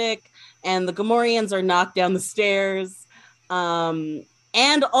gaffy stick, and the Gamorreans are knocked down the stairs.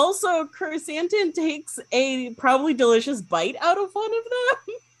 And also Chrysanthemum takes a probably delicious bite out of one of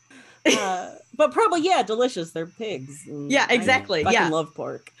them. But probably, yeah, delicious. They're pigs. and Yeah, I exactly, fucking yeah. love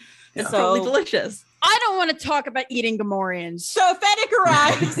pork. Yeah. So, Probably delicious. I don't want to talk about eating Gamorreans. so Fennec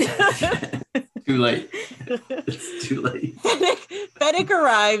arrives. Too late. It's too late. Fennec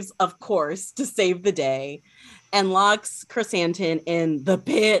arrives, of course, to save the day and locks Chrysanthemum in the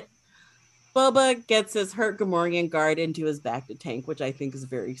pit. Boba gets his hurt Gamorrean guard into his bacta tank, which I think is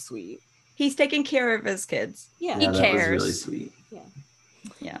very sweet. He's taking care of his kids. Yeah. He Yeah, that cares. was really sweet.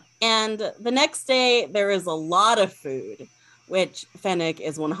 And the next day, there is a lot of food, which Fennec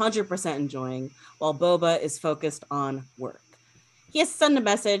is 100% enjoying, while Boba is focused on work. He has to send a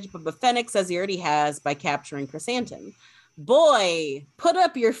message, but Fennec says he already has by capturing Chrysanthemum. Boy, put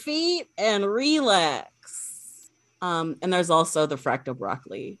up your feet and relax. And there's also the fractal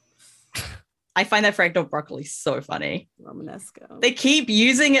broccoli, I find that fractal broccoli so funny. Romanesco. They keep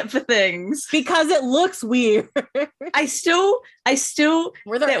using it for things. Because it looks weird. I still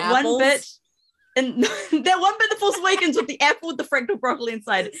Were there that apples? one bit. And that one bit of The Force Awakens with the apple with the fractal broccoli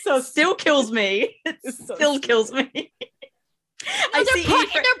inside still kills me. It still kills me.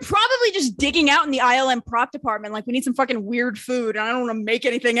 They're probably just digging out in the ILM prop department. Like, we need some fucking weird food, and I don't want to make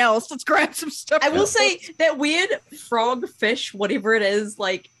anything else. Let's grab some stuff. I will say that weird frog, fish, whatever it is,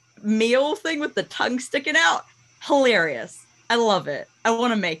 like meal thing with the tongue sticking out, hilarious. I love it. I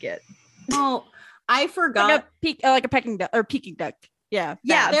want to make it. Oh, I forgot. Like a peking duck or peking duck. Yeah.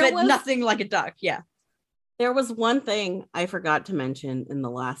 Yeah, but nothing like a duck. Yeah. There was one thing I forgot to mention in the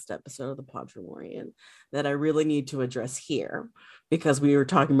last episode of the Podrolorian that I really need to address here because we were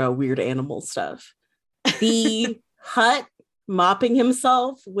talking about weird animal stuff. The Hut mopping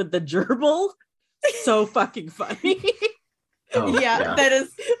himself with the gerbil, so fucking funny. Oh, yeah, that is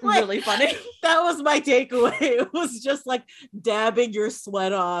really funny. That was my takeaway. It was just like dabbing your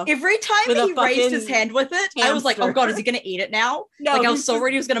sweat off. Every time he raised his hand with it, I was like, oh God, is he going to eat it now? No, like I was so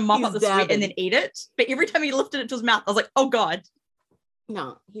worried he was going to mop up the sweat and then eat it. But every time he lifted it to his mouth, I was like, oh God.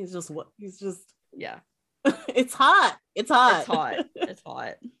 No, he's just, yeah. It's hot. It's hot. It's hot. It's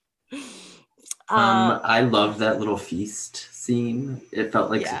hot. I love that little feast scene. It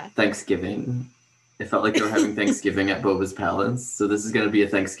felt like Thanksgiving. It felt like they were having Thanksgiving at Boba's palace. So this is going to be a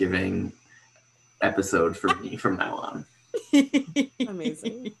Thanksgiving episode for me from now on.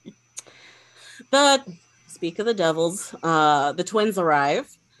 Amazing. Speak of the devils, the twins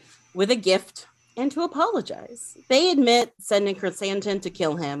arrive with a gift and to apologize. They admit sending Chrysanthemum to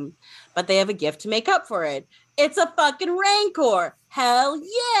kill him, but they have a gift to make up for it. It's a fucking Rancor. Hell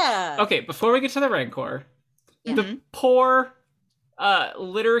yeah. Okay, before we get to the Rancor, the poor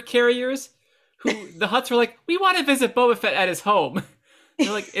litter carriers who the Hutts were like, we want to visit Boba Fett at his home.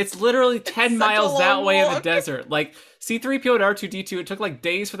 They're like, it's literally 10 miles that way in the desert. Like, C-3PO and R2-D2, it took like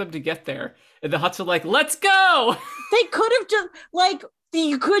days for them to get there. And the Hutts were like, let's go! They could have just, like,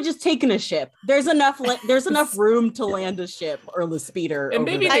 you could have just taken a ship. There's enough room to land a ship or the speeder. And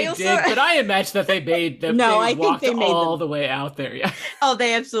maybe they did, but I imagine that they made them. No, I think they made all the way out there. Yeah. Oh,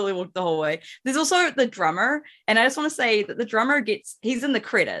 they absolutely walked the whole way. There's also the drummer, and I just want to say that the drummer he's in the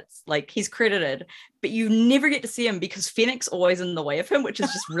credits, like he's credited, but you never get to see him because Fennec's always in the way of him, which is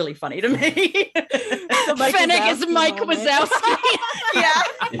just really funny to me. Fennec is Mike Wazowski.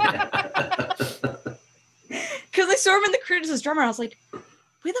 Yeah. Because I saw him in the credits as drummer, and I was like,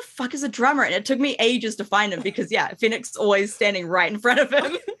 where the fuck is the drummer? And it took me ages to find him because, Fennec's always standing right in front of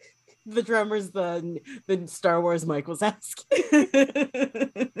him. The drummer's the Star Wars Mike Wazowski.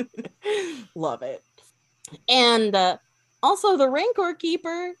 Love it. And also, the Rancor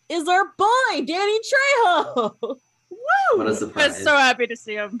Keeper is our boy, Danny Trejo. Woo! What a surprise. I'm so happy to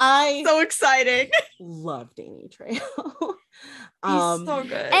see him. So exciting. Love Danny Trejo. He's so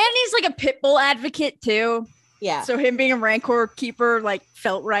good. And he's like a Pitbull advocate too. Yeah. So him being a Rancor Keeper like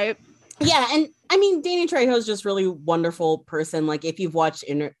felt right. Yeah, and I mean Danny Trejo is just really wonderful person. Like if you've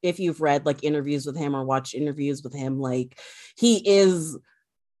read like interviews with him or watched interviews with him, like he is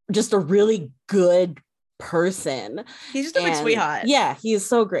just a really good person. He's just a big sweetheart. Yeah, he is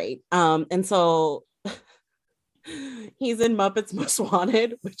so great. And so he's in Muppets Most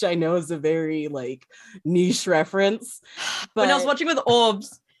Wanted, which I know is a very like niche reference. But when I was watching with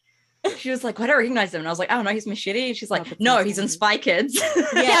Orbs, she was like, "Why do I recognize him?" And I was like, "Oh no, he's Machete." And she's like, "No, he's in Spy Kids."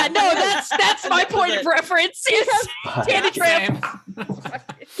 Yeah, no, that's my point of reference. Danny Trejo.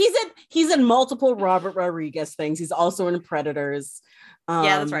 He's in multiple Robert Rodriguez things. He's also in Predators.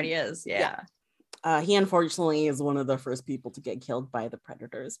 Yeah, that's right. He is. Yeah. He unfortunately is one of the first people to get killed by the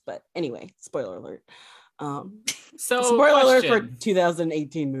Predators. But anyway, spoiler alert. So spoiler alert for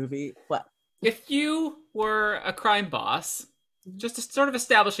 2018 movie. What? If you were a crime boss, just to sort of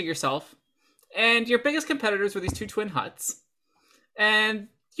establishing yourself, and your biggest competitors were these two twin Hutts, and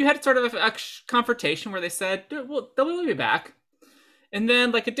you had sort of a confrontation where they said, well, they'll be back. And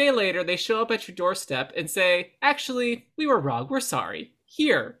then like a day later, they show up at your doorstep and say, actually, we were wrong. We're sorry.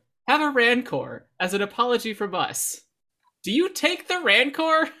 Here, have a Rancor as an apology from us. Do you take the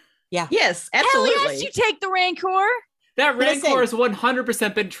Rancor? Yeah. Yes, absolutely. Hell yes, you take the Rancor. That Rancor has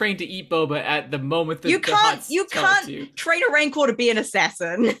 100% been trained to eat Boba at the moment that you can't train a Rancor to be an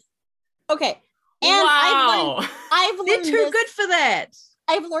assassin. Okay. And wow. I've learned they're too good for that.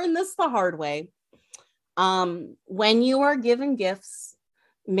 I've learned this the hard way. When you are given gifts,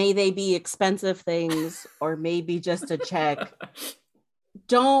 may they be expensive things or maybe just a check,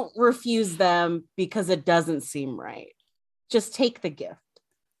 don't refuse them because it doesn't seem right. Just take the gift.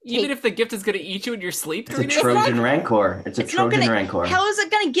 Even if the gift is going to eat you in your sleep? It's a Trojan Rancor. It's a Trojan Rancor. How is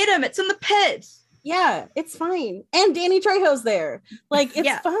it going to get him? It's in the pit. Yeah, it's fine. And Danny Trejo's there. Like, it's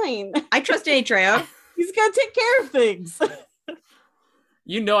fine. I trust Danny Trejo. He's going to take care of things.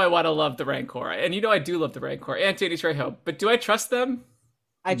 You know I want to love the Rancor, and you know I do love the Rancor and Danny Trejo, but do I trust them?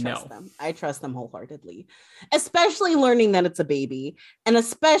 I trust No. them. I trust them wholeheartedly, especially learning that it's a baby, and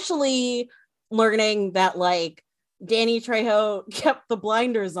especially learning that like Danny Trejo kept the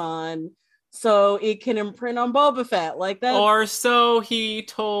blinders on so it can imprint on Boba Fett like that. Or so he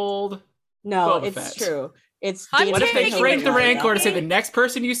told. No, Boba it's Fett. true. It's I'm Danny What if they taking Trejo trained the lying Rancor about to say it. the next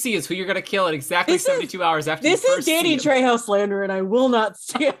person you see is who you're going to kill in exactly This is- 72 hours after This you is first Danny see him? Trejo slander, and I will not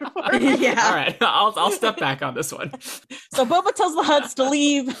stand for it. Yeah. All right, I'll step back on this one. So Boba tells the Hutts to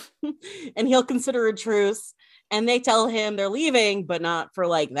leave, and he'll consider a truce. And they tell him they're leaving, but not for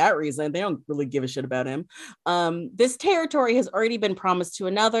like that reason. They don't really give a shit about him. This territory has already been promised to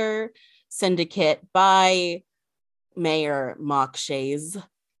another syndicate by Mayor Mock Shays.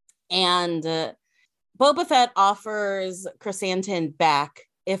 And Boba Fett offers Chrysanthemum back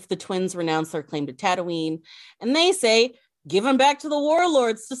if the twins renounce their claim to Tatooine. And they say, give him back to the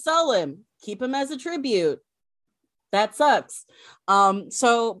warlords to sell him. Keep him as a tribute. That sucks.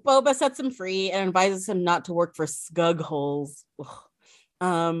 So Boba sets him free and advises him not to work for scug holes.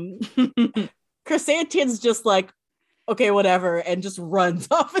 Chrysanthemum's just like, okay, whatever, and just runs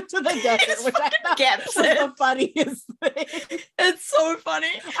off into the desert, which I thought Gets was it. the funniest thing. It's so funny.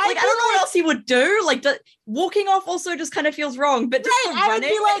 Like, I feel don't know like- what else he would do. Like, walking off also just kind of feels wrong, but just Right, for I would running.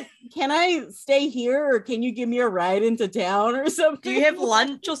 be like, can I stay here, or can you give me a ride into town or something? Do you have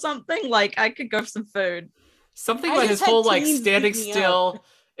lunch or something? Like, I could go for some food. Something I about just his whole had like teens standing beat me still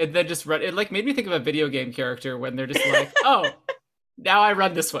and then just run. It like made me think of a video game character when they're just like, oh, now I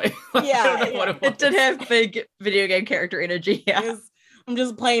run this way. Like, I don't know Yeah, what yeah. it was. It did have big video game character energy. Yeah. Is I'm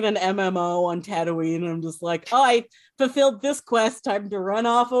just playing an MMO on Tatooine, and I'm just like, oh, I fulfilled this quest. Time to run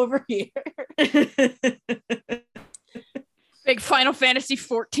off over here. Big Final Fantasy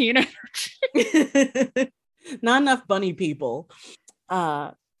 14. Not enough bunny people.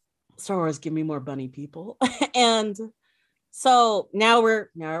 Star Wars, give me more bunny people. And so now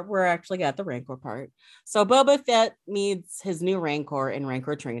we're actually at the Rancor part. So Boba Fett meets his new Rancor and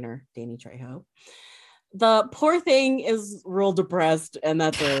Rancor trainer, Danny Trejo. The poor thing is real depressed, and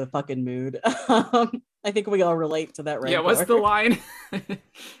that's a fucking mood. I think we all relate to that Rancor. Yeah, what's the line?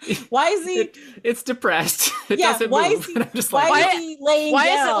 Why is he? It's depressed. It Yeah, doesn't why move. is he- And I'm just Why like, is he laying Why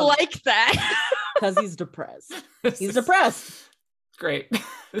is down? it like that? Because he's depressed. this He's is depressed. Great.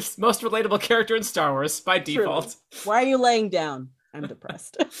 This most relatable character in Star Wars by default. Why are you laying down? I'm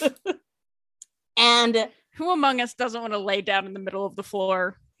depressed. And Who among us doesn't want to lay down in the middle of the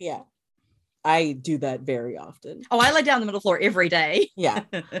floor? yeah, I do that very often. Oh, I lay down on the middle floor every day. Yeah.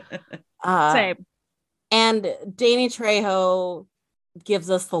 Same. And Danny Trejo gives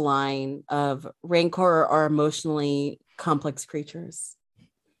us the line of Rancor are emotionally complex creatures.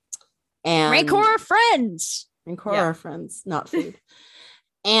 And Rancor are friends. Rancor Yeah. are friends, not food.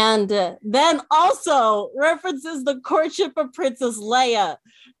 And then also references the courtship of Princess Leia,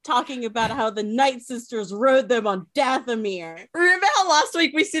 talking about how the Night Sisters rode them on Dathomir. Remember how last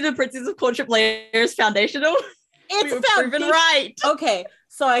week we said the Princess of Courtship Leia is foundational? It's We were proven foundation- right. Okay,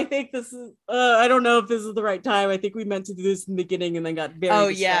 so I think this is, I don't know if this is the right time. I think we meant to do this in the beginning and then got very Oh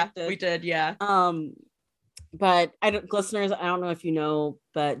yeah, distracted. we did. Yeah. But I don't, listeners, I don't know if you know,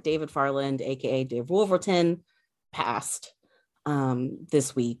 but David Farland, aka Dave Wolverton, passed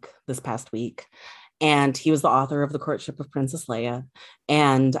this past week. And he was the author of The Courtship of Princess Leia.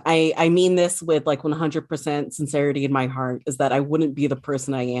 And I mean this with like 100% sincerity in my heart, is that I wouldn't be the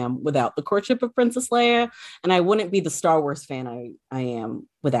person I am without The Courtship of Princess Leia. And I wouldn't be the Star Wars fan I am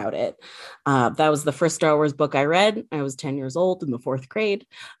without it. That was the first Star Wars book I read. I was 10 years old in the 4th grade.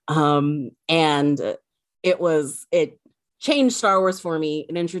 And it changed Star Wars for me.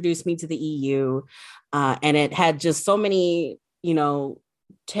 It introduced me to the EU. And it had just so many,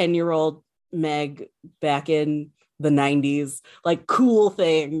 10-year-old Meg back in the 90s, like cool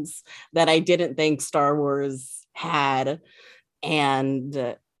things that I didn't think Star Wars had.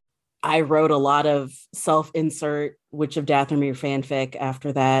 And I wrote a lot of self-insert Witch of Dathomir fanfic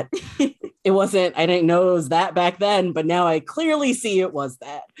after that. I didn't know it was that back then, but now I clearly see it was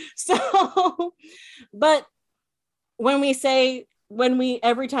that. So, but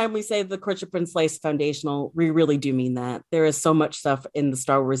every time we say the Courtship of Princess Leia is foundational, we really do mean that. There is so much stuff in the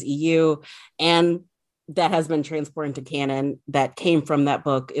Star Wars EU, and that has been transported into canon that came from that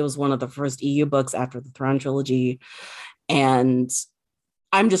book. It was one of the first EU books after the Thrawn trilogy. And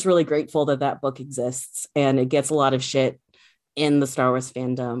I'm just really grateful that book exists, and it gets a lot of shit in the Star Wars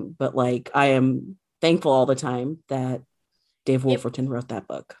fandom. But like, I am thankful all the time that Dave Wolverton wrote that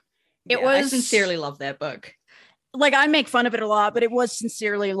book. I sincerely love that book. Like, I make fun of it a lot, but it was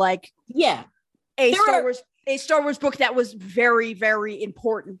sincerely like Yeah. a There Star are- Wars a Star Wars book that was very, very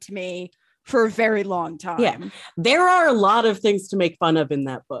important to me for a very long time. Yeah. There are a lot of things to make fun of in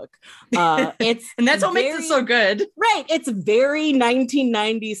that book. It's And that's what makes it so good. Right. It's very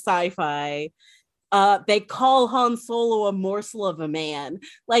 1990s sci-fi. They call Han Solo a morsel of a man.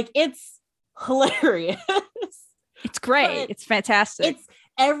 Like, it's hilarious. It's great. But it's fantastic. It's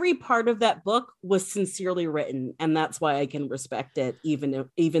every part of that book was sincerely written, and that's why I can respect it, even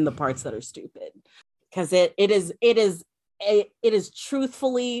the parts that are stupid, because it is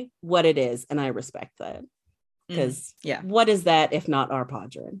truthfully what it is, and I respect that. Because what is that if not our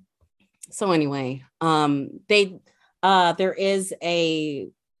Padre? So anyway, there is a,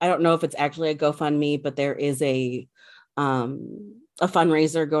 I don't know if it's actually a GoFundMe, but there is a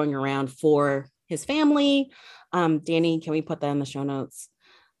fundraiser going around for his family. Danny, can we put that in the show notes?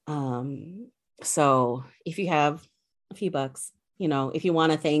 So if you have a few bucks, if you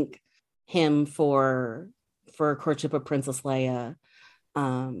want to thank him for Courtship of Princess Leia,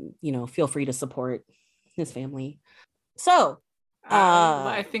 feel free to support his family. So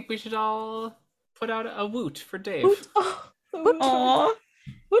I think we should all put out a woot for Dave. Woot. Aww.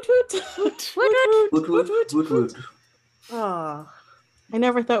 Woot woot. Woot, woot. Woot, woot, woot, woot. Oh, I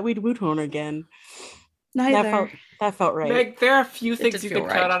never thought we'd woot horn again. Neither. That felt right. Meg, there are a few things did you feel could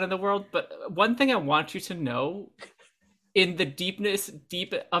right. count on in the world, but one thing I want you to know, in the deep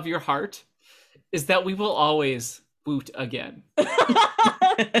of your heart, is that we will always woot again.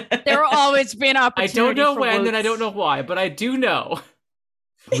 There will always be an I opportunity. don't know for when woots. and I don't know why, but I do know.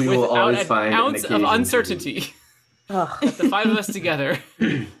 We will Without always an find ounce an of occasion to uncertainty. Ugh. The five of us together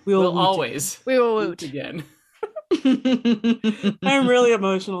We will woot. always We will woot woot. again. I'm really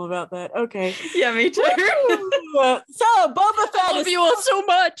emotional about that. Okay. Yeah, me too. So Boba Fett I love you all so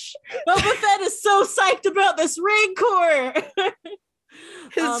much. Boba Fett is so psyched about this Rancor.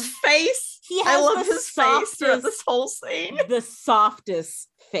 His face. He I has love the his face throughout softest- this whole scene. the softest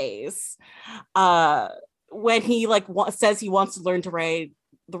face. When he says he wants to learn to ride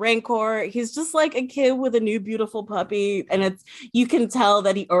the Rancor, he's just like a kid with a new beautiful puppy, and you can tell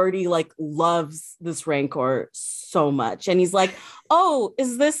that he already loves this Rancor so much, and he's like, oh,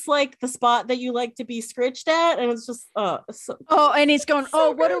 is this like the spot that you like to be scritched at? And it's just so Oh, and he's going, So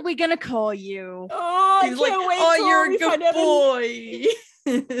what good. are we going to call you? oh, I He's can't like, wait oh, till you're we a find good out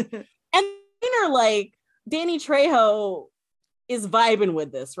boy. And they're like, Danny Trejo is vibing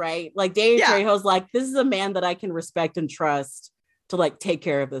with this, right? Like, Danny Yeah. Trejo's like, this is a man that I can respect and trust to take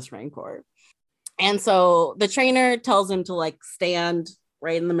care of this Rancor. And so the trainer tells him to stand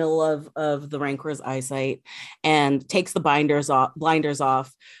right in the middle of the Rancor's eyesight and takes the blinders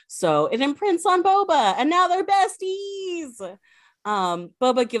off. So it imprints on Boba, and now they're besties.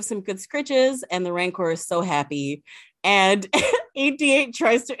 Boba gives him good scritches, and the Rancor is so happy. And 88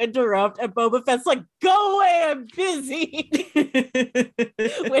 tries to interrupt, and Boba Fett's like, go away, I'm busy.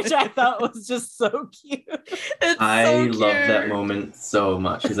 Which I thought was just so cute. It's I so love that cute. moment so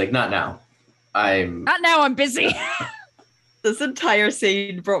much. He's like, not now. Not now, I'm busy. This entire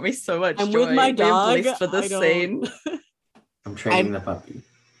scene brought me so much I'm joy. with my We are dog. blessed for this I don't- scene. I'm training the puppy.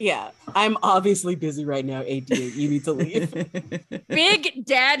 Yeah, I'm obviously busy right now, 88. You need to leave. Big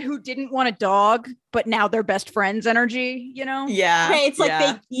dad who didn't want a dog, but now they're best friends energy, Yeah. Okay, it's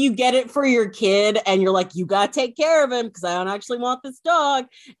like you get it for your kid, and you're like, you gotta take care of him because I don't actually want this dog.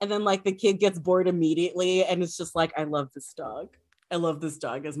 And then the kid gets bored immediately, and it's just like, I love this dog. I love this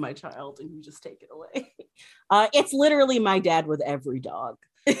dog as my child, and you just take it away. It's literally my dad with every dog.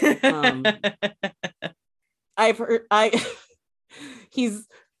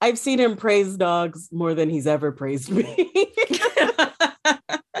 I've seen him praise dogs more than he's ever praised me.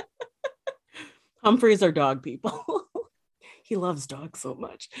 Humphrey's are dog people. He loves dogs so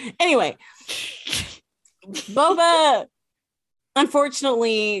much. Anyway, Boba,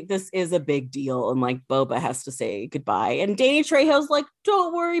 unfortunately, this is a big deal, and Boba has to say goodbye. And Danny Trejo's like,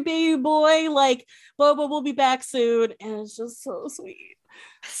 don't worry, baby boy. Boba will be back soon. And it's just so sweet.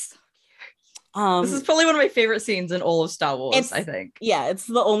 This is probably one of my favorite scenes in all of Star Wars, I think. Yeah, it's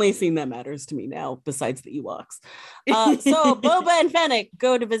the only scene that matters to me now, besides the Ewoks. So Boba and Fennec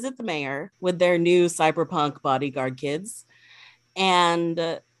go to visit the mayor with their new cyberpunk bodyguard kids. And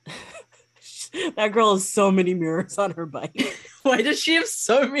that girl has so many mirrors on her bike Why does she have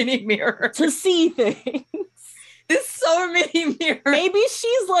so many mirrors? to see things. There's so many mirrors. Maybe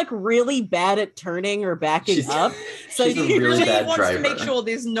she's really bad at turning or backing She's- up. So she's a She really bad wants to driver. make sure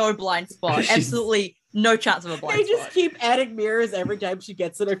there's no blind spot. She's- Absolutely no chance of a blind they just spot. keep adding mirrors every time she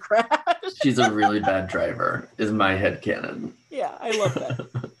gets in a crash. She's a really bad driver, is my headcanon. Yeah, I love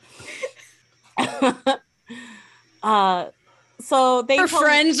that. So they Her told-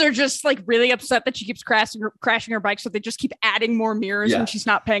 friends are just like really upset that she keeps crashing her bike, so they just keep adding more mirrors Yeah. when she's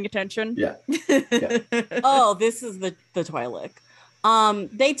not paying attention. Yeah. Oh, this is the Twi'lek.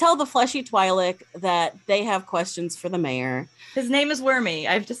 They tell the fleshy Twi'lek that they have questions for the mayor. His name is Wormy.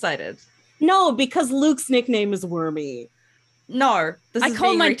 I've decided. No, because Luke's nickname is Wormy. No, this I is call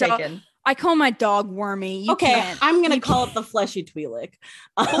being my dog- retaken. I call my dog Wormy. You Okay, can't. I'm gonna You call it the fleshy Twi'lek.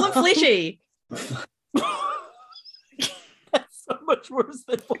 Call him Fleshy. That's so much worse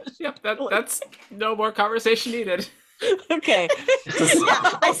than fleshy. Yep, that's no more conversation needed. Okay.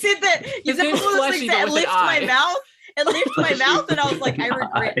 Yeah, I said that. You His said name's all those Fleshy, things but that with an left my I. mouth. It left my Fleshy mouth, and I was like, with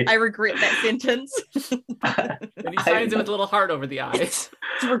an I regret that sentence. And he signs it with a little heart over the eyes. It's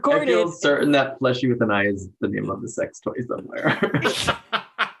I recorded. feel certain that Fleshy with an Eye is the name of the sex toy somewhere.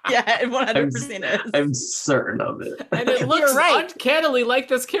 Yeah, it 100% is. I'm certain of it. And it You're looks right. uncannily like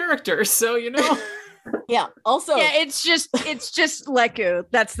this character, so you know. Yeah. Also, Yeah, it's just Leku.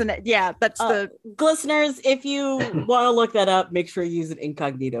 That's that's the listeners, if you want to look that up, make sure you use an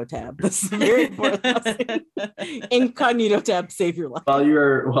incognito tab. This is very important. Incognito tab, save your life. While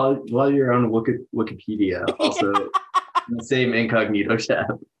you're on Wikipedia, also the same incognito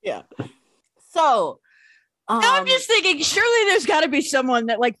tab. So, I'm just thinking, surely there's got to be someone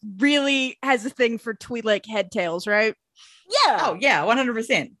that like really has a thing for Twi'lek head tails, right? yeah. Oh yeah,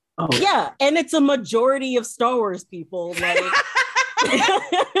 100%. Oh, Yeah, and it's a majority of Star Wars people. Like,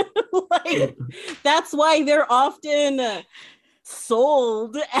 like that's why they're often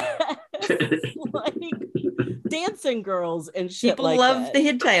sold as like dancing girls and shit. People like love that. the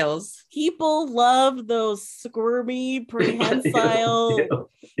head tails. People love those squirmy, prehensile.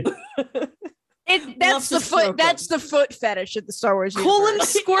 That's to the stroke foot. That's the foot fetish of the Star Wars Call him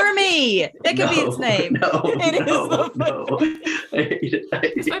universe. Squirmy. That could be its name. No, It is no, the no. I hate it. I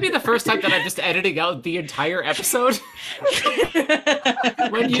hate This might be the first time that I'm just editing out the entire episode.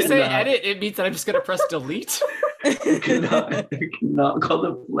 When you say cannot. edit, it means that I'm just gonna press delete. You cannot call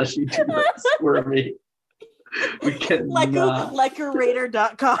the Fleshy Twi'lek squirmy. We cannot.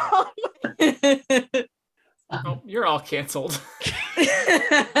 Lekuraider.com. Oh, you're all canceled.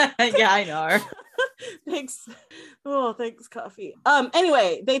 Yeah, I know. Thanks. Oh, thanks, coffee.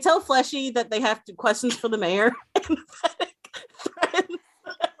 Anyway, they tell Fleshy that they have questions for the mayor. And Fennec threatens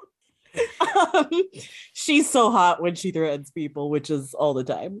them. She's so hot when she threatens people, which is all the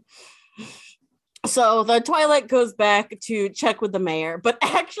time. So the Twi'lek goes back to check with the mayor, but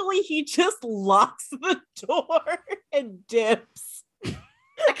actually he just locks the door and dips.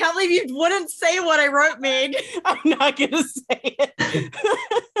 I can't believe you wouldn't say what I wrote, Meg. I'm not gonna say it.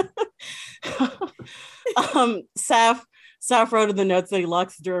 Saf wrote in the notes that he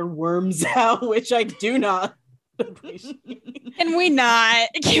locks the door and worms out, which I do not appreciate. Can we not?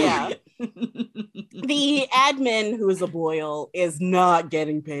 Yeah. The admin, who is a Boyle, is not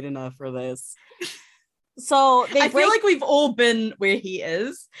getting paid enough for this. So they I feel like we've all been where he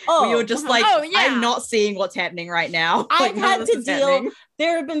is. oh, Where you're just like, Oh, yeah. I'm not seeing what's happening right now. I've Like, none had of this to is deal. happening.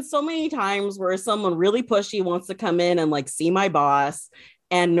 There have been so many times where someone really pushy wants to come in and like see my boss,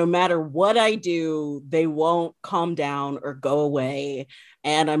 and no matter what I do, they won't calm down or go away.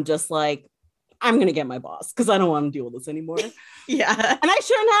 And I'm just like, I'm gonna get my boss because I don't want to deal with this anymore. And Yeah. I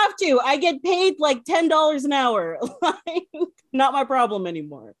shouldn't have to. I get paid like $10 an hour. Like, not my problem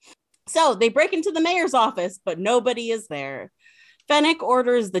anymore. So they break into the mayor's office, but nobody is there. Fennec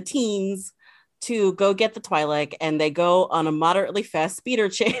orders the teens to go get the Twi'lek, and they go on a moderately fast speeder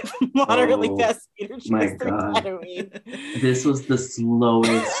chase. Oh, fast speeder chase my through God. Tatooine. This was the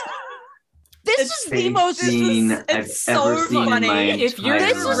slowest This It's is the chase most. scene it's I've so ever seen funny. in my If you're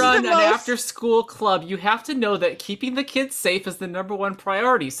entire This going is to life. run the an most- after-school club, you have to know that keeping the kids safe is the number one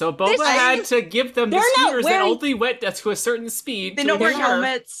priority. So Boba This- had to give them the They're not scooters that wearing- only went to a certain speed. They're to not wearing ensure-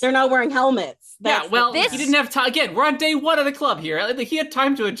 helmets. They're not wearing helmets. Yeah, That's well, This- he didn't have time. Again, we're on day one of the club here. Like, he had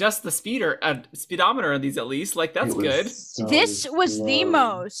time to adjust the speedometer on these at least. Like, that's It was good. so This was the slow.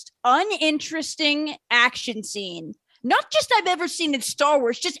 most uninteresting action scene. Not just I've ever seen in Star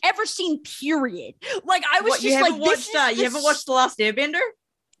Wars, just ever seen. Period. Like I was What, you just haven't like, watched, this is you haven't watched The Last Airbender?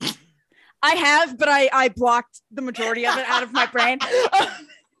 I have, but I blocked the majority of it out of my brain.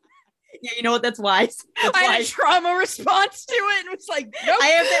 Yeah, you know what? That's wise. That's I had a wise. trauma response to it, and was like, nope. I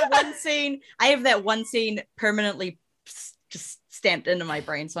have that one scene permanently just stamped into my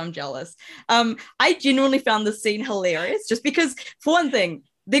brain, so I'm jealous. I genuinely found this scene hilarious just because, for one thing,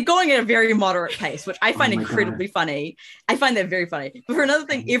 they're going at a very moderate pace, which I find Oh my incredibly funny. I find that very funny. But for another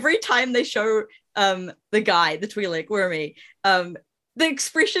thing, every time they show the guy, the Twi'lek, Wormy, the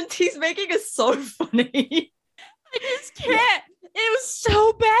expressions he's making is so funny. I just can't. It was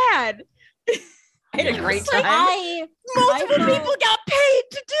so bad. I had a great Yes. time. I Multiple felt- people got paid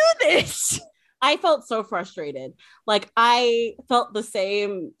to do this. I felt so frustrated. Like I felt the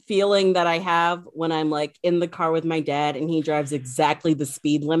same feeling that I have when I'm like in the car with my dad and he drives exactly the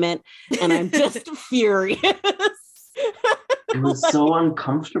speed limit and I'm just furious. It was so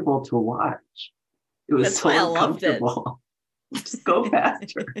uncomfortable to watch. It was That's so why I loved it. uncomfortable. Just go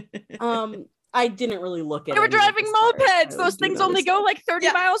faster. I didn't really look at They were any of driving this part. mopeds. I Those would do things that only stuff. go like 30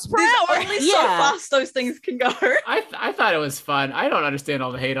 Yeah, miles per There's hour. only so Yeah. fast those things can go. I thought it was fun. I don't understand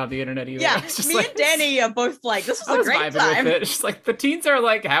all the hate on the internet either. Yeah, It's just me like, and Danny are both like, this I was was a great vibing time. with it. It's just like the teens are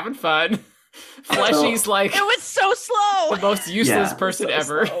like having fun. Fleshy's like It was so slow. the most useless Yeah, person so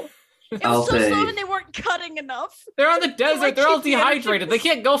ever. slow. It I'll was so say- slow and they weren't cutting enough. They're on the desert. like They're all keep the energy dehydrated. They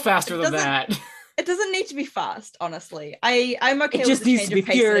can't go faster than doesn't- that. It doesn't need to be fast, honestly. I'm okay It with just the needs change to be of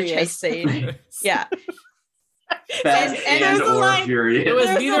pace in a chase furious. scene. Yeah. Fast and and there's a or line- furious. It was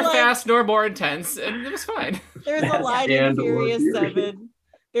There's a neither line- fast nor more intense, and it was fine. There's a Fast line in and or Furious furious. 7.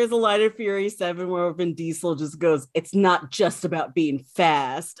 There's a line in Furious 7 where Vin Diesel just goes, "It's not just about being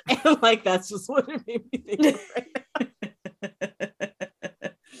fast." And like that's just what it made me think of right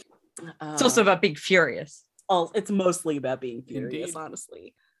now. It's also about being furious. It's mostly about being furious, Indeed.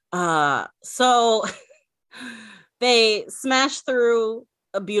 honestly. So they smash through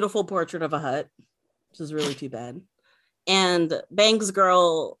a beautiful portrait of a hut, which is really too bad. And Bangs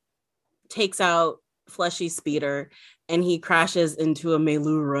Girl takes out Fleshy's speeder and he crashes into a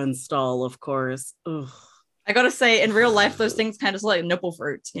Melu Run stall, of course. Ugh. I gotta say, in real life, those things kind of like nipple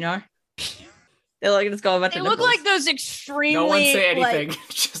fruits, you know? They're like, just go about They the look nipples. like those extremely. No one say like- anything.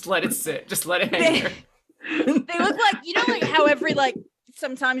 Just let it sit. Just let it hang there. they look like, you know, like how every like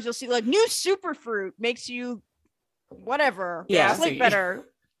sometimes you'll see like new superfruit makes you whatever. Yeah. Sleep better.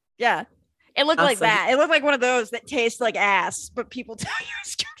 Yeah. It looked like Awesome. that. It looked like one of those that taste like ass, but people tell you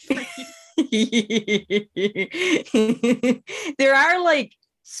it's good for you. There are like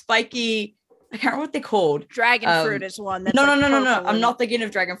spiky, I can't remember what they're called. Dragon fruit is one. That's No. like I'm purple not thinking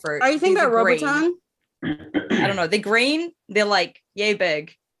of dragon fruit. Are you thinking These about green. Roboton? I don't know. They're green. They're like yay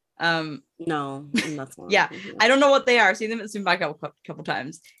big. No, that's one. Yeah, I don't know what they are. I've seen them at Supermarket a couple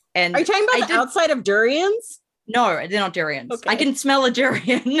times. And Are you talking I about the did- outside of durians? No, they're not durians. Okay. I can smell a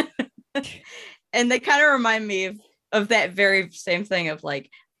durian. And they kind of remind me of that very same thing of like,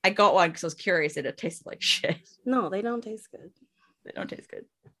 I got one because I was curious and it tasted like shit. No, they don't taste good. They don't taste good.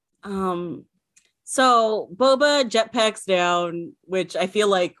 So Boba jetpacks down, which I feel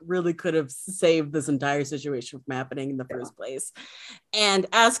like really could have saved this entire situation from happening in the first place, and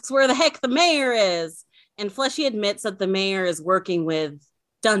asks where the heck the mayor is. And Fleshy admits that the mayor is working with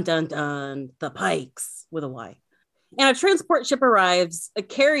dun dun dun the Pikes with a Y. And a transport ship arrives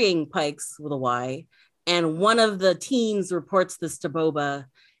carrying Pikes with a Y. And one of the teens reports this to Boba.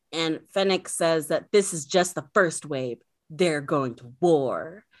 And Fennec says that this is just the first wave. They're going to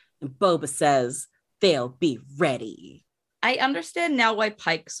war. And Boba says they'll be ready. I understand now why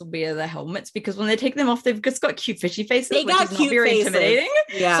Pikes will wear the helmets because when they take them off, they've just got cute fishy faces, They which got is not cute very faces. intimidating.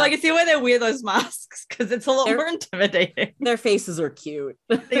 Yeah, So I can see why they wear those masks because it's a lot They're- more intimidating. their faces are cute.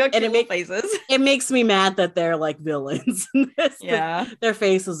 They got And cute it little faces. It makes me mad that they're like villains in this. Yeah. Their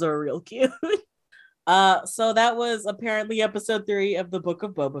faces are real cute. So that was apparently episode 3 of the Book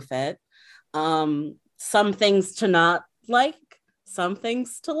of Boba Fett. Some things to not like, some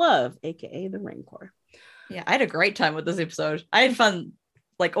things to love, aka the Rancor. Yeah, I had a great time with this episode. I had fun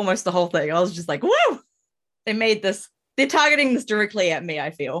like almost the whole thing. I was just like, woo! They made this, they're targeting this directly at me,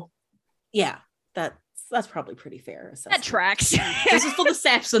 I feel. Yeah, that's probably pretty fair. That assessment. tracks. This is for the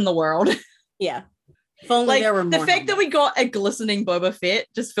saps in the world. Yeah. If only Like there were the more fact that we got a glistening Boba Fett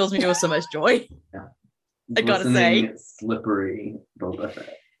just fills me with so much joy. I gotta Glistening, slippery Boba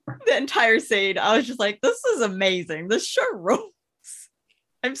Fett. The entire scene, I was just like, this is amazing. This show rules.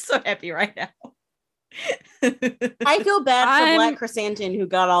 I'm so happy right now. I feel bad for I'm- Black Chrysanthemum who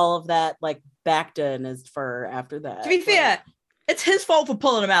got all of that like Bacta in his fur after that. To be fair, it's his fault for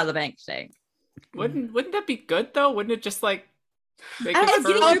pulling him out of the bank thing. Wouldn't that be good though? Wouldn't it just like make I his don't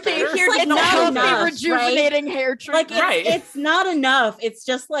fur know, look getting better? here It's It's not not healthy, enough, rejuvenating hair like treatment. Right. it's not enough. It's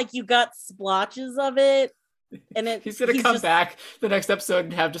just like you got splotches of it, and He's gonna come just back the next episode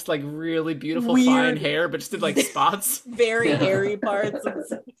and have just like really beautiful Weird. fine hair, but just did like spots. very Yeah. hairy parts.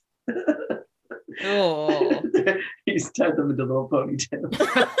 Oh. He's tied them into little ponytails.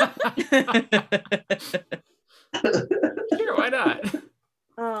 Sure, why not?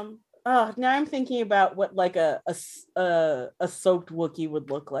 Oh, now I'm thinking about what like a soaked Wookiee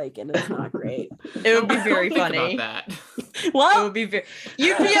would look like, and it's not great. It would be very Think funny. about that. It Well, would be very.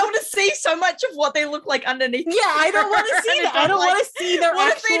 You'd be able to see so much of what they look like underneath. yeah, I don't want to see And that. it's I don't like, want to see their What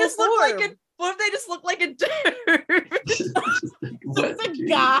if actual they just look form. like What if they just look like a dude? It's a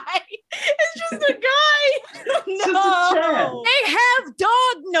guy. It's just a guy. No. They have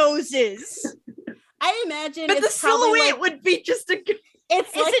dog noses. I imagine But the it's probably silhouette like, would be just a guy. it's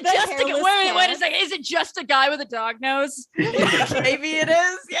Is like it the just a hairless wait a cat. second? Is it just a guy with a dog nose? Maybe it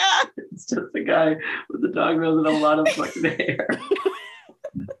is. Yeah. It's just a guy with a dog nose and a lot of fucking hair.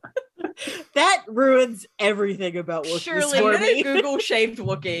 That ruins everything about Wookiees Surely. for I'm gonna me. Google shaved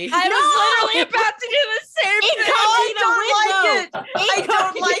Wookiee. I No! was literally about to do the same thing. I don't like it. I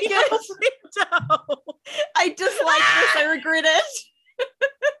don't like it. I dislike this. I regret it.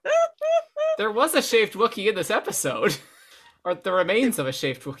 There was a shaved Wookiee in this episode. Or the remains of a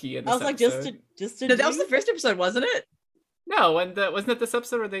shaved Wookiee in this I was like, episode. just a No, that was the dude? first episode, wasn't it? No, and wasn't it this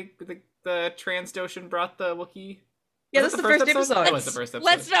episode where the Trans-Doshan brought the Wookiee? Yeah, Was that's it the first episode. That was the first episode.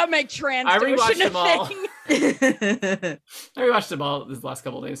 Let's not make trans. I rewatched them all. thing. I rewatched them all this last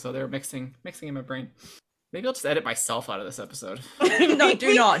couple of days, so they were mixing in my brain. Maybe I'll just edit myself out of this episode. No,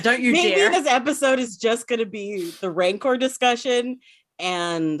 do not. Don't you Maybe dare. this episode is just going to be the Rancor discussion,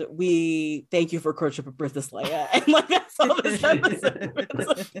 and we thank you for Courtship of Princess Leia, and like that's all this episode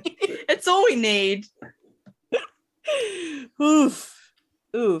is. It's all we need. Oof,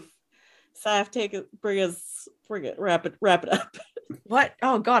 oof. Saf, wrap it up. What?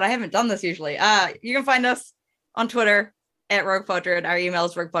 Oh God, I haven't done this usually. You can find us on Twitter at Rogue Podron. Our email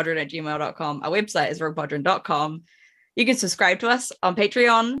is roguepodron@gmail.com. Our website is roguepodron.com. You can subscribe to us on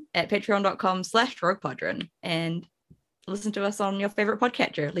Patreon at patreon.com/roguepodron and listen to us on your favorite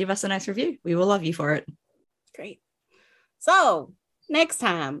podcatcher. Leave us a nice review. We will love you for it. Great. So next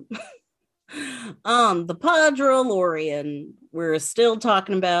time on the Podrolorian, we're still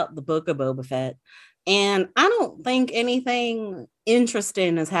talking about the Book of Boba Fett. And I don't think anything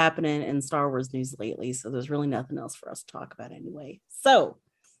interesting is happening in Star Wars news lately, so there's really nothing else for us to talk about anyway. So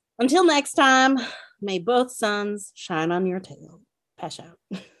until next time, may both suns shine on your tail. Pass out.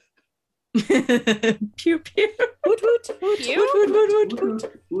 Pew pew. Woot, woot, woot, Pew? woot, woot, woot,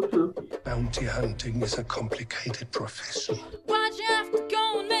 woot. Bounty hunting is a complicated profession. Why'd you have to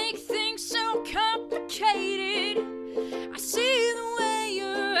go and make things so complicated? I see the way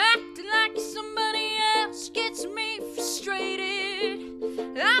you're acting like somebody else gets me frustrated.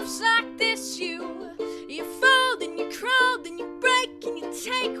 Life's like this, you fall, then you crawl, then you break, and you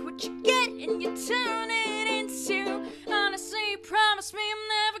take what you get and you turn it into. Honestly, promise me I'm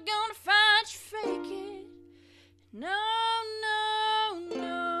never gonna find you fake it. No, no,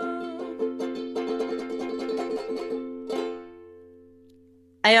 no.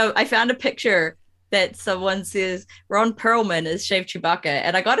 I found a picture that someone says Ron Perlman is shaved Chewbacca,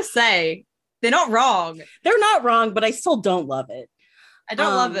 and I gotta say, they're not wrong. They're not wrong, but I still don't love it. I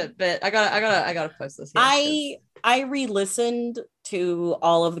don't love it, but I gotta post this. Here, I re-listened to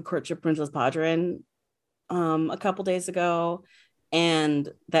all of the Courtship Princess Podron a couple days ago, and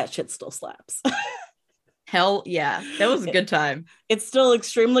that shit still slaps. hell yeah, that was a good time. It's still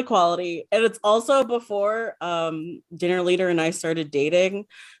extremely quality, and it's also before Dinner Leader and I started dating,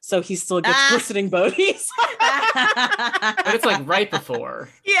 so he still gets glistening booties. But it's like right before.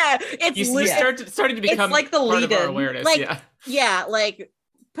 Yeah, it's You starting to become like the part of our lead-in. awareness. Like- yeah. yeah, like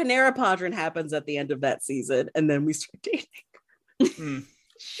Panera Podron happens at the end of that season, and then we start dating.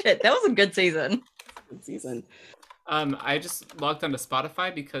 Shit, that was a good season. Season. I just logged onto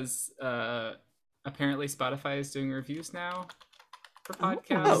Spotify because apparently Spotify is doing reviews now for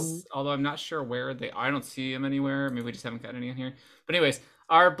podcasts. Although I'm not sure where they are. I don't see them anywhere. Maybe we just haven't got any in here. But anyways,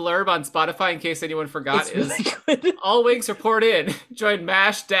 our blurb on Spotify, in case anyone forgot, It's really good. all wigs report in. Join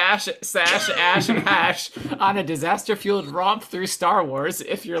Mash, Dash, Sash, Ash, and Hash on a disaster-fueled romp through Star Wars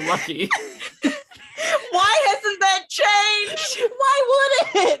if you're lucky. Why hasn't that changed? Why would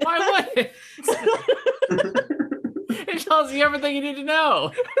it? Why would it? It tells you everything you need to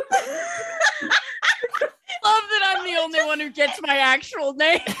know. Love that I'm the only one who gets my actual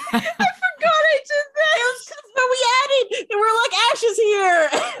name. God, I did that. That's what we added. And we're like, Ash is here.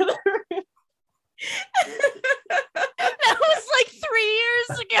 That was like 3 years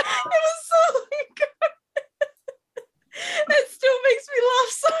ago. It was so good. That still makes me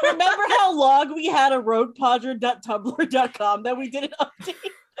laugh so much. Remember how long we had a roguepodron.tumblr.com that we didn't update?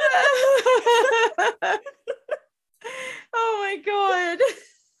 Oh my god.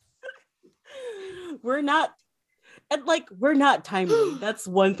 We're not timely. That's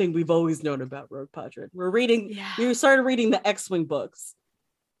one thing we've always known about Rogue Podron. We started reading the X-Wing books.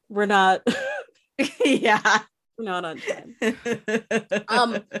 We're not Yeah. we're not on time.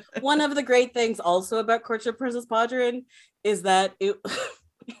 One of the great things also about Courtship Princess Podron is that it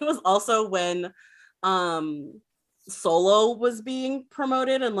was also when Solo was being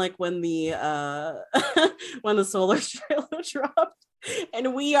promoted and like when the when the Solar trailer dropped,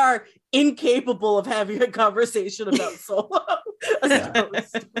 and we are incapable of having a conversation about Solo. A Star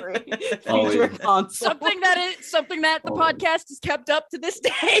story featuring Han Solo. something that the Always. podcast has kept up to this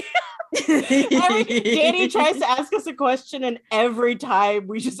day. Danny tries to ask us a question, and every time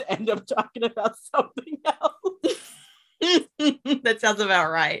we just end up talking about something else. That sounds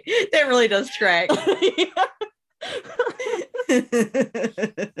about right. That really does track.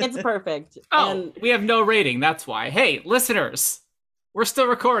 It's perfect. Oh, And we have no rating. That's why. Hey, listeners, we're still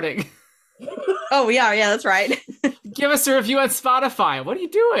recording. Oh, we are. Yeah, that's right. Give us a review on Spotify. What are you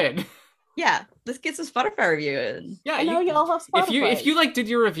doing? Yeah, let's get some Spotify review in. Yeah, I know y'all have Spotify. if you like did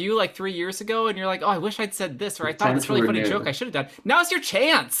your review like 3 years ago and you're like, oh, I wish I'd said this, or I It's thought time this to really funny renew. joke I should have done. Now's your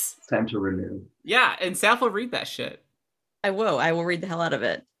chance. It's time to renew. Yeah, and Saf will read that shit. I will read the hell out of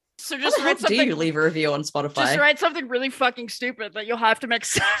it. So How just the hell write do you something. leave a review on Spotify? Just write something really fucking stupid that you'll have to make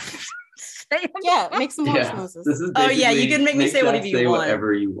sense. Yeah, make some Yeah, noises. this is Oh, yeah, you basically can make me say that whatever you say want.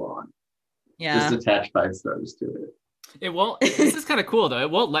 whatever you want. Yeah. Just attach 5 stars to it. It won't. This is kind of cool though.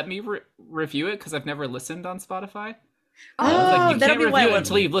 It won't let me review it because I've never listened on Spotify. Oh, Like, you that'll can't be why. review it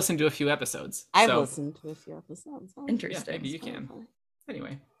until you've listened to a few episodes. I've So, listened to a few episodes. Interesting. maybe you can.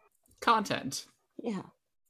 Anyway, content. Yeah.